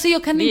 Ja, men alltså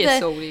jag kan Vi inte...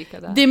 är så olika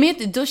där. Det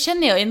med, då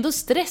känner jag ändå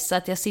stress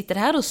att jag sitter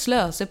här och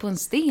slöser på en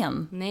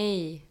sten.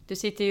 Nej, du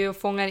sitter ju och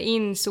fångar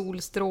in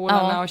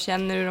solstrålarna och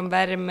känner hur de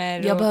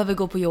värmer. Jag behöver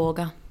gå på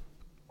yoga.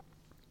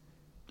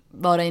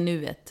 Bara i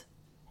nuet.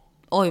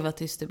 Oj, vad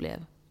tyst du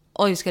blev.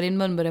 Oj, ska din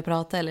mun börja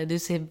prata eller? Du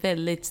ser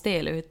väldigt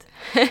stel ut.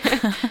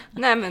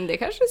 Nej, men det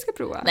kanske vi ska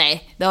prova.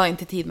 Nej, det har jag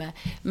inte tid med.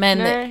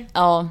 Men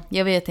ja,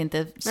 jag vet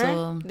inte.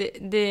 Så...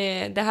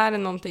 Det här är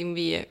någonting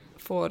vi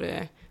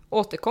får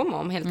återkomma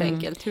om helt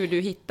enkelt. Hur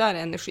du hittar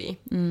energi.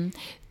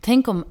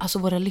 Tänk om alltså,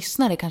 våra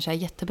lyssnare kanske har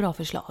jättebra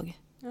förslag.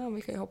 Ja,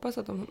 vi kan ju hoppas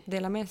att de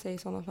delar med sig i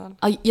sådana fall.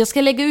 Jag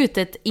ska lägga ut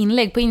ett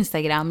inlägg på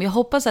Instagram. Jag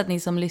hoppas att ni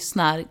som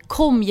lyssnar,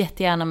 kom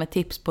jättegärna med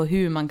tips på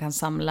hur man kan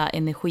samla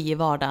energi i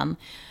vardagen.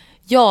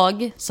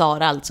 Jag,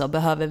 Sara alltså,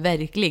 behöver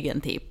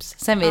verkligen tips.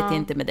 Sen vet jag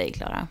inte med dig,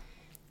 Klara.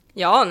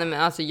 Ja, nej,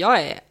 men alltså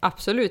jag är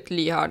absolut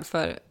lyhörd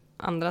för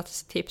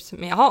andras tips.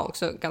 Men jag har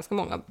också ganska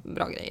många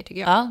bra grejer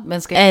tycker jag. Ja,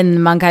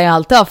 men man kan ju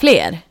alltid ha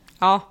fler.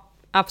 Ja,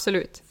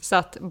 absolut. Så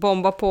att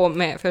bomba på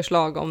med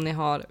förslag om ni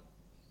har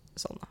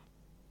sådana.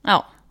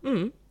 Ja.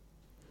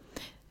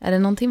 Är det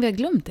någonting vi har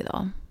glömt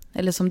idag?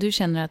 Eller som du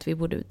känner att vi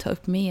borde ta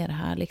upp mer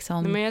här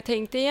liksom? Men jag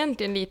tänkte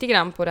egentligen lite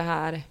grann på det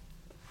här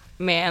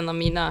med en av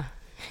mina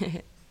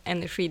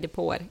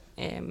energidepåer.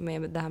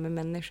 Med det här med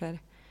människor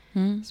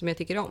som jag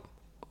tycker om.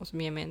 Och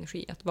som ger mig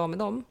energi att vara med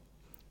dem.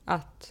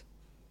 Att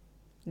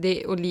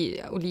det,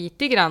 och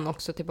lite grann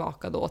också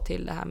tillbaka då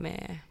till det här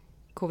med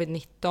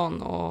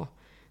covid-19 och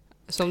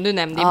som du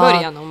nämnde i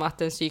början om att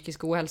den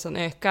psykiska ohälsan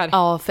ökar.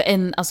 Ja,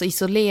 för alltså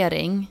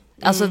isolering.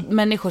 Alltså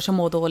människor som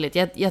mår dåligt.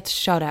 Jag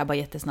kör det här bara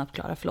jättesnabbt,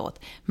 Klara, förlåt.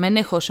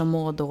 Människor som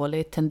mår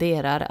dåligt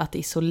tenderar att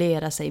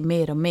isolera sig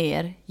mer och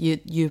mer ju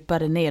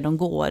djupare ner de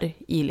går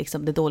i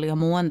liksom det dåliga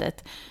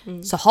måendet.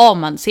 Så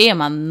ser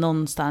man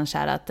någonstans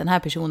här att den här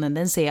personen,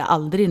 den ser jag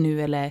aldrig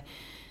nu eller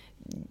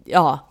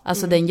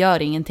den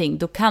gör ingenting.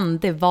 Då kan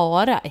det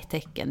vara ett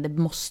tecken. Det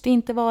måste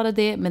inte vara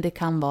det, men det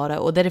kan vara.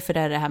 Och därför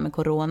är det här med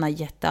corona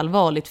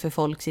jätteallvarligt för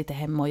folk sitter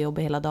hemma och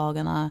jobbar hela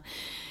dagarna.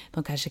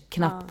 De kanske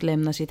knappt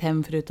lämnar sitt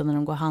hem förutom när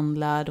de går och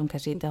handlar. De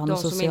kanske inte har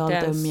något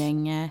socialt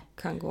umgänge.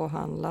 Kan gå och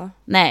handla.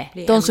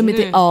 Nej, de som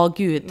inte...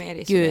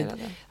 Gud,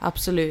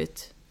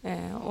 absolut.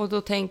 Och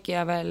då tänker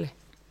jag väl...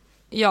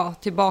 Ja,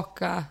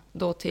 tillbaka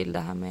då till det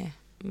här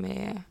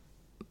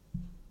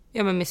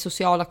med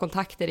sociala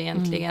kontakter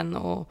egentligen.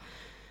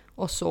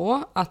 Och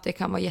så. Att det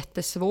kan vara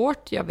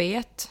jättesvårt. Jag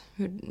vet.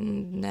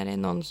 När det är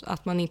någon,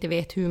 att man inte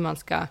vet hur man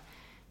ska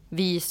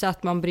visa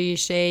att man bryr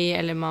sig.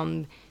 Eller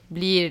man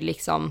blir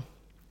liksom...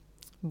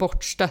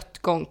 bortstött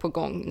gång på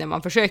gång när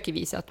man försöker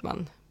visa att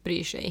man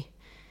bryr sig.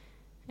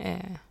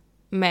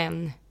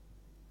 Men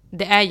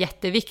det är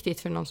jätteviktigt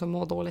för någon som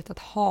mår dåligt att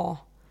ha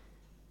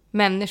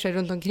människor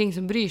runt omkring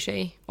som bryr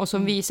sig och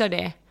som visar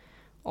det.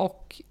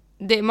 Och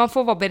man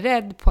får vara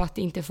beredd på att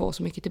inte få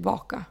så mycket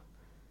tillbaka.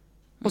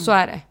 Och så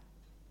är det.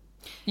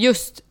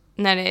 Just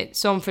när det,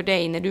 som för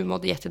dig när du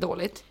mådde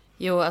jättedåligt.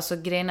 Jo, alltså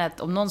grejen är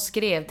att om någon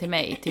skrev till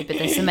mig typ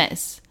ett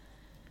sms,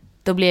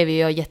 då blev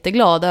jag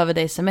jätteglad över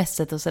det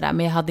smset och sådär.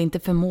 Men jag hade inte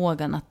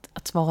förmågan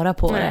att svara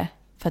på det.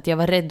 För att jag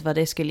var rädd vad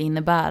det skulle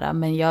innebära.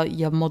 Men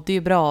jag mådde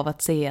ju bra av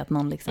att se att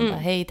någon liksom bara,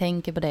 hej,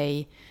 tänker på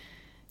dig.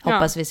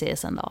 Hoppas vi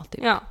ses en dag.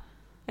 Typ. Ja,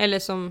 eller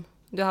som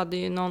du hade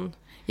ju någon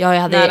jag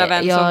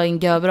har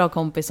en bra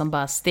kompis som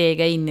bara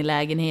stega in i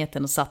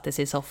lägenheten och satte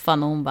sig i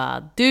soffan. Och hon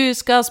bara, du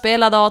ska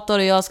spela dator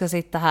och jag ska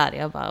sitta här.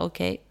 Jag bara,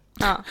 okej.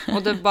 Ja,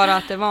 och det bara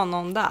att det var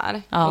någon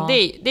där. Ja. Och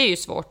det är ju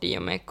svårt i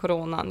och med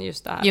coronan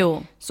just där.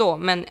 Jo. Så,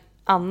 men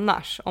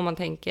annars, om man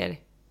tänker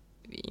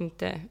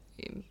inte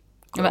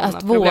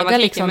att våga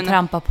liksom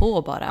trampa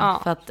på bara. Ja,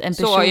 för att en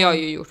person... Så har jag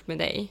ju gjort med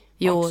dig.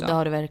 Jo, också. det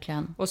har du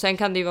verkligen. Och sen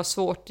kan det ju vara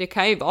svårt. Det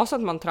kan ju vara så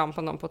att man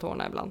trampar någon på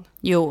tårna ibland.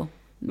 Jo,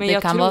 men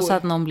det kan vara så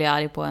att någon blir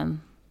arg på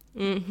en.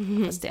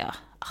 Fast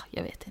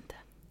jag vet inte.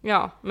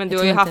 Ja, men du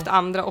har ju haft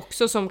andra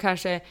också som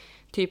kanske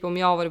typ om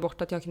jag har varit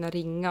borta att jag kunnat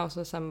ringa och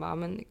så sen bara,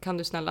 men kan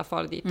du snälla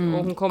fara dit? Och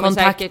hon kommer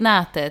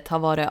kontaktnätet har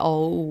varit A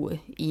och O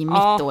i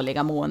mitt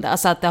dåliga mående.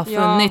 Alltså att det har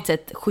funnits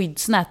ett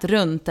skyddsnät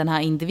runt den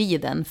här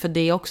individen. För det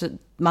är också,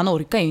 man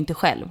orkar ju inte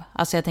själv.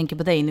 Alltså jag tänker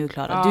på dig nu,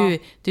 Klara.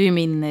 Du är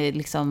min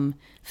liksom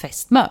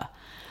fästmö.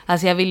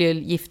 Alltså jag vill ju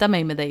gifta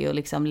mig med dig och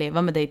liksom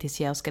leva med dig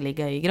tills jag ska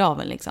ligga i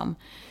graven liksom.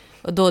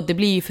 Och då, det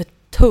blir ju för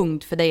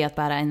tungt för dig att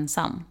vara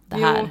ensam. Det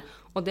här.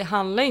 Och det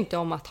handlar ju inte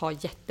om att ha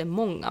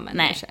jättemånga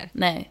människor.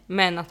 Nej.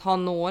 Men att ha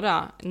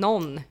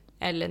någon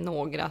eller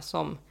några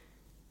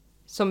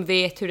som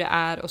vet hur det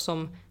är och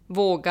som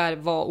vågar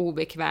vara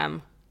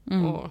obekväm.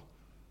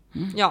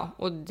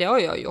 Och det har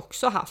jag ju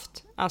också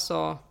haft.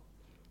 Alltså,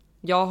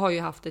 jag har ju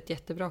haft ett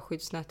jättebra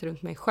skyddsnät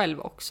runt mig själv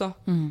också.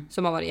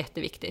 Som har varit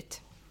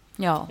jätteviktigt.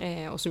 Ja.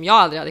 Och som jag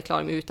aldrig hade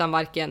klarat mig utan,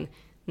 varken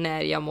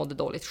när jag mådde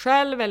dåligt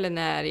själv eller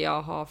när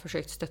jag har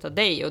försökt stötta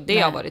dig. Och det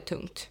har varit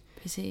tungt.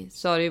 Precis.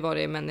 Så har det ju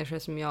varit människor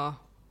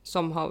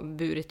som har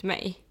burit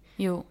mig.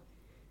 Jo.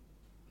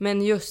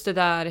 Men just det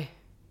där,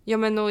 ja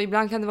men och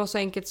ibland kan det vara så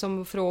enkelt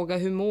som att fråga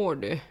hur mår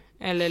du?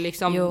 Eller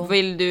liksom,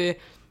 vill du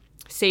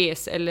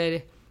ses?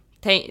 Eller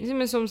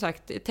men som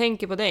sagt,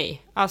 tänker på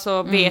dig.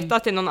 Alltså veta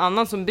att det är någon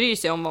annan som bryr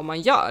sig om vad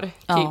man gör.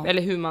 Typ,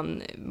 eller hur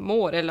man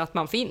mår, eller att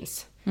man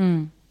finns.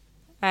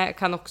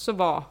 Kan också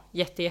vara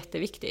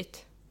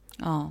jätteviktigt.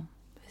 Ja,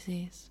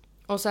 precis.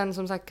 Och sen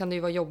som sagt kan det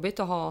ju vara jobbigt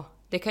att ha.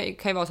 Det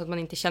kan ju vara så att man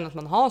inte känner att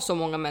man har så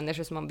många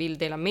människor som man vill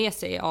dela med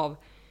sig av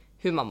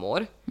hur man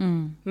mår.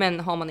 Men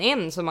har man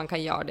en som man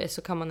kan göra det,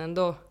 så kan man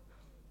ändå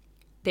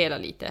dela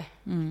lite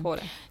på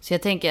det. Så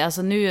jag tänker,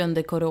 alltså nu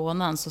under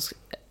coronan så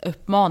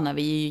uppmanar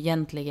vi ju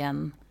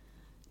egentligen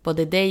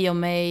både dig och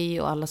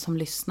mig och alla som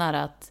lyssnar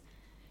att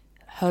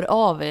hör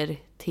av er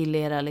till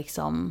era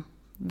liksom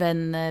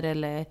vänner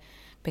eller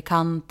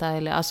bekanta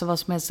eller alltså vad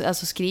som helst.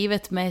 Alltså skriv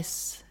ett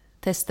mess,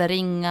 testa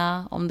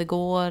ringa om det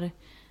går.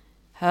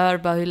 Hör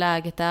bara hur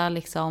läget är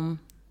liksom.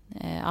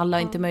 Alla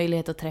har inte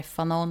möjlighet att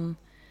träffa någon.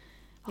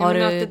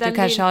 Du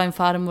kanske har en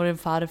farmor, en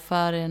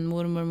farfar, en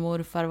mormor,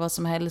 morfar, vad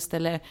som helst.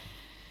 Eller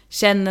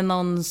känner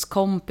någons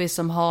kompis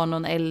som har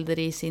någon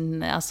äldre i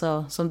sin,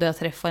 alltså som du har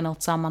träffat i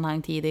något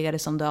sammanhang tidigare,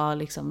 som du har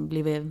liksom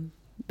blivit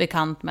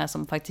bekant med,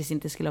 som faktiskt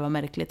inte skulle vara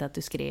märkligt att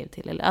du skrev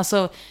till. Eller,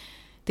 alltså,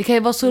 det kan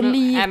ju vara så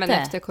lite. Men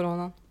efter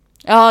coronan.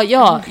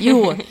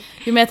 Jo.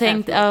 Men jag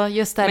tänkte,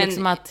 just det här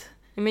liksom att.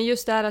 Men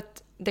just det här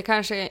att det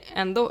kanske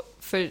ändå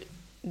för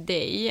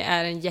dig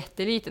är en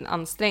jätteliten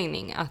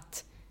ansträngning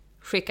att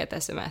skicka ett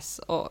sms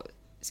och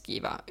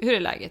skriva hur är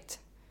läget.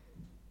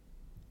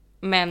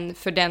 Men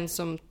för den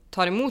som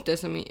tar emot det,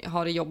 som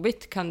har det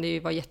jobbigt, kan det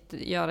ju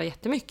göra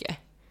jättemycket.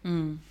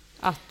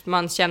 Att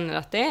man känner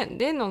att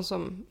det är någon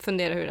som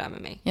funderar hur det är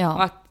med mig. Ja,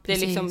 och att det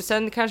liksom,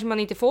 sen kanske man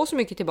inte får så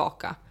mycket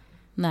tillbaka.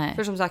 Nej.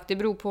 För som sagt, det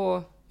beror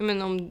på,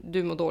 men om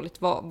du mår dåligt,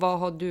 vad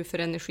har du för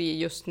energi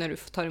just när du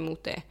tar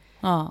emot det?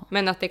 Ja.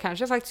 Men att det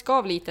kanske faktiskt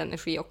gav lite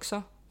energi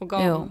också. Och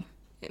gav,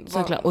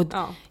 såklart. Och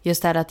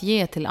just det här att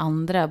ge till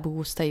andra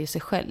boostar ju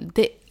sig själv.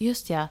 Det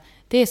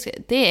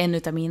är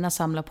en av mina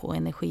samla på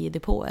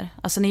energidepåer.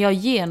 Alltså när jag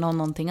ger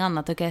någonting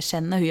annat, då kan jag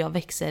känna hur jag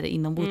växer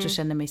inombords och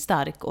känner mig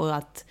stark. Och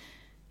att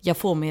jag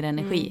får mer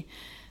energi.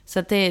 Så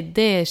att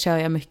det kör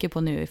jag mycket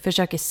på nu.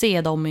 Försöker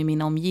se dem i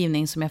min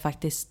omgivning som jag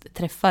faktiskt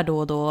träffar då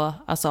och då.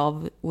 Alltså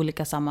av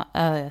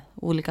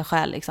olika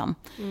skäl liksom.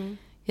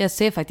 Jag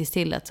ser faktiskt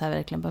till att så här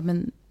verkligen bara,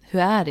 men hur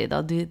är det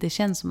idag? Det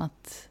känns som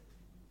att,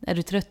 är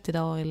du trött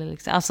idag? Eller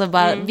liksom. Alltså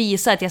bara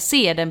visa att jag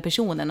ser den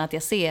personen. Att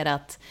jag ser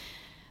att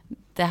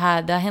det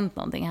har hänt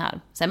någonting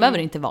här. Sen behöver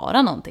det inte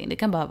vara någonting. Det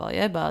kan bara vara,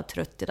 jag är bara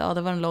trött idag.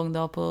 Det var en lång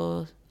dag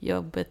på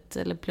jobbet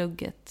eller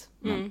plugget.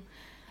 Men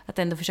att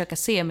ändå försöka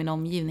se min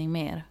omgivning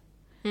mer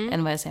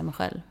än vad jag ser mig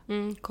själv.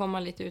 Komma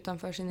lite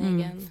utanför sin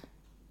egen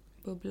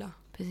bubbla.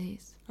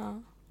 Precis.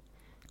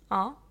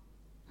 Ja,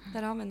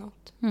 där har vi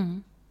något.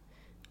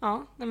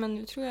 Ja, men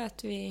nu tror jag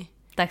att vi...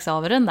 Dags att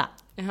avrunda.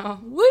 Ja,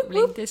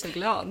 blir inte så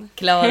glad.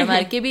 Klara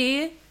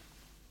Märkeby.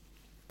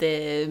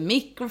 The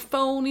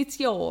microphone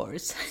is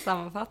yours.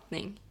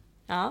 Sammanfattning.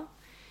 Ja,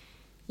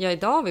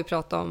 idag har vi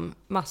pratat om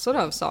massor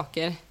av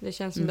saker. Det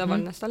känns som det har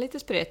varit nästan lite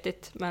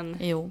spretigt. Men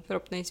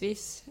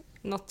förhoppningsvis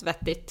något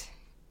vettigt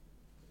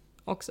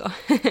också.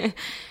 Nej,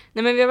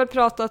 men vi har väl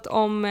pratat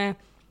om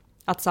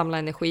att samla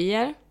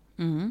energier.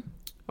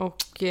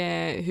 Och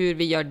hur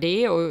vi gör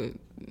det. Och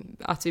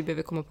att vi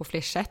behöver komma på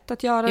fler sätt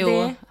att göra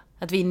det.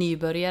 Att vi är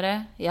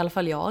nybörjare. I alla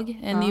fall jag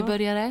är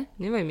nybörjare.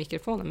 Nu var ju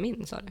mikrofonen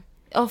min, sa du.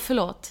 Ja,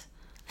 förlåt.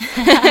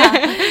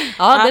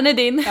 Den är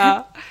din.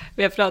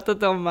 Vi har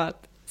pratat om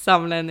att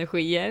samla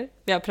energier.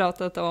 Vi har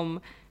pratat om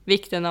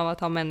vikten av att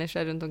ha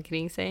människor runt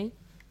omkring sig.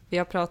 Vi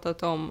har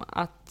pratat om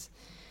att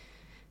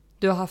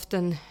du har haft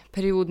en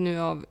period nu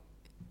av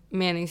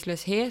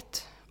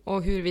meningslöshet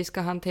och hur vi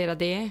ska hantera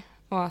det,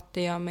 och att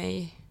det gör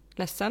mig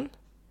ledsen.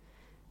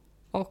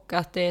 Och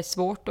att det är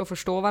svårt att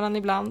förstå varandra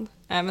ibland.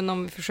 Även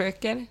om vi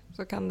försöker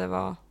så kan det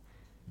vara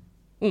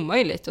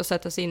omöjligt att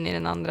sätta sig in i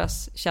den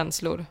andras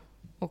känslor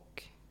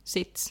och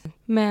sits.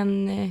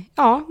 Men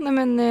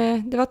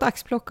det var ett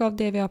axplock av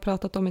det vi har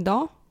pratat om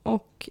idag.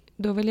 Och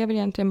då vill jag väl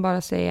egentligen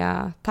bara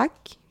säga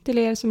tack till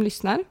er som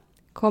lyssnar.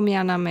 Kom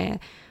gärna med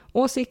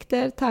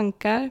åsikter,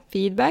 tankar,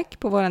 feedback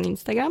på våran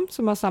Instagram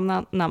som har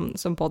samma namn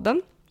som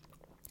podden.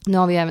 Nu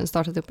har vi även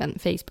startat upp en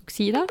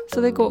Facebook-sida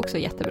så det går också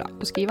jättebra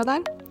att skriva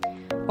där.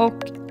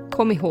 Och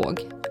kom ihåg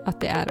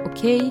att det är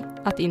okej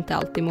att inte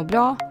alltid må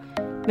bra,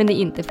 men det är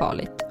inte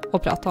farligt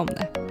att prata om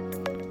det.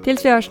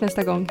 Tills vi hörs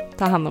nästa gång,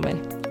 ta hand om er.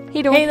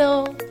 Hej då! Hej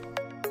då!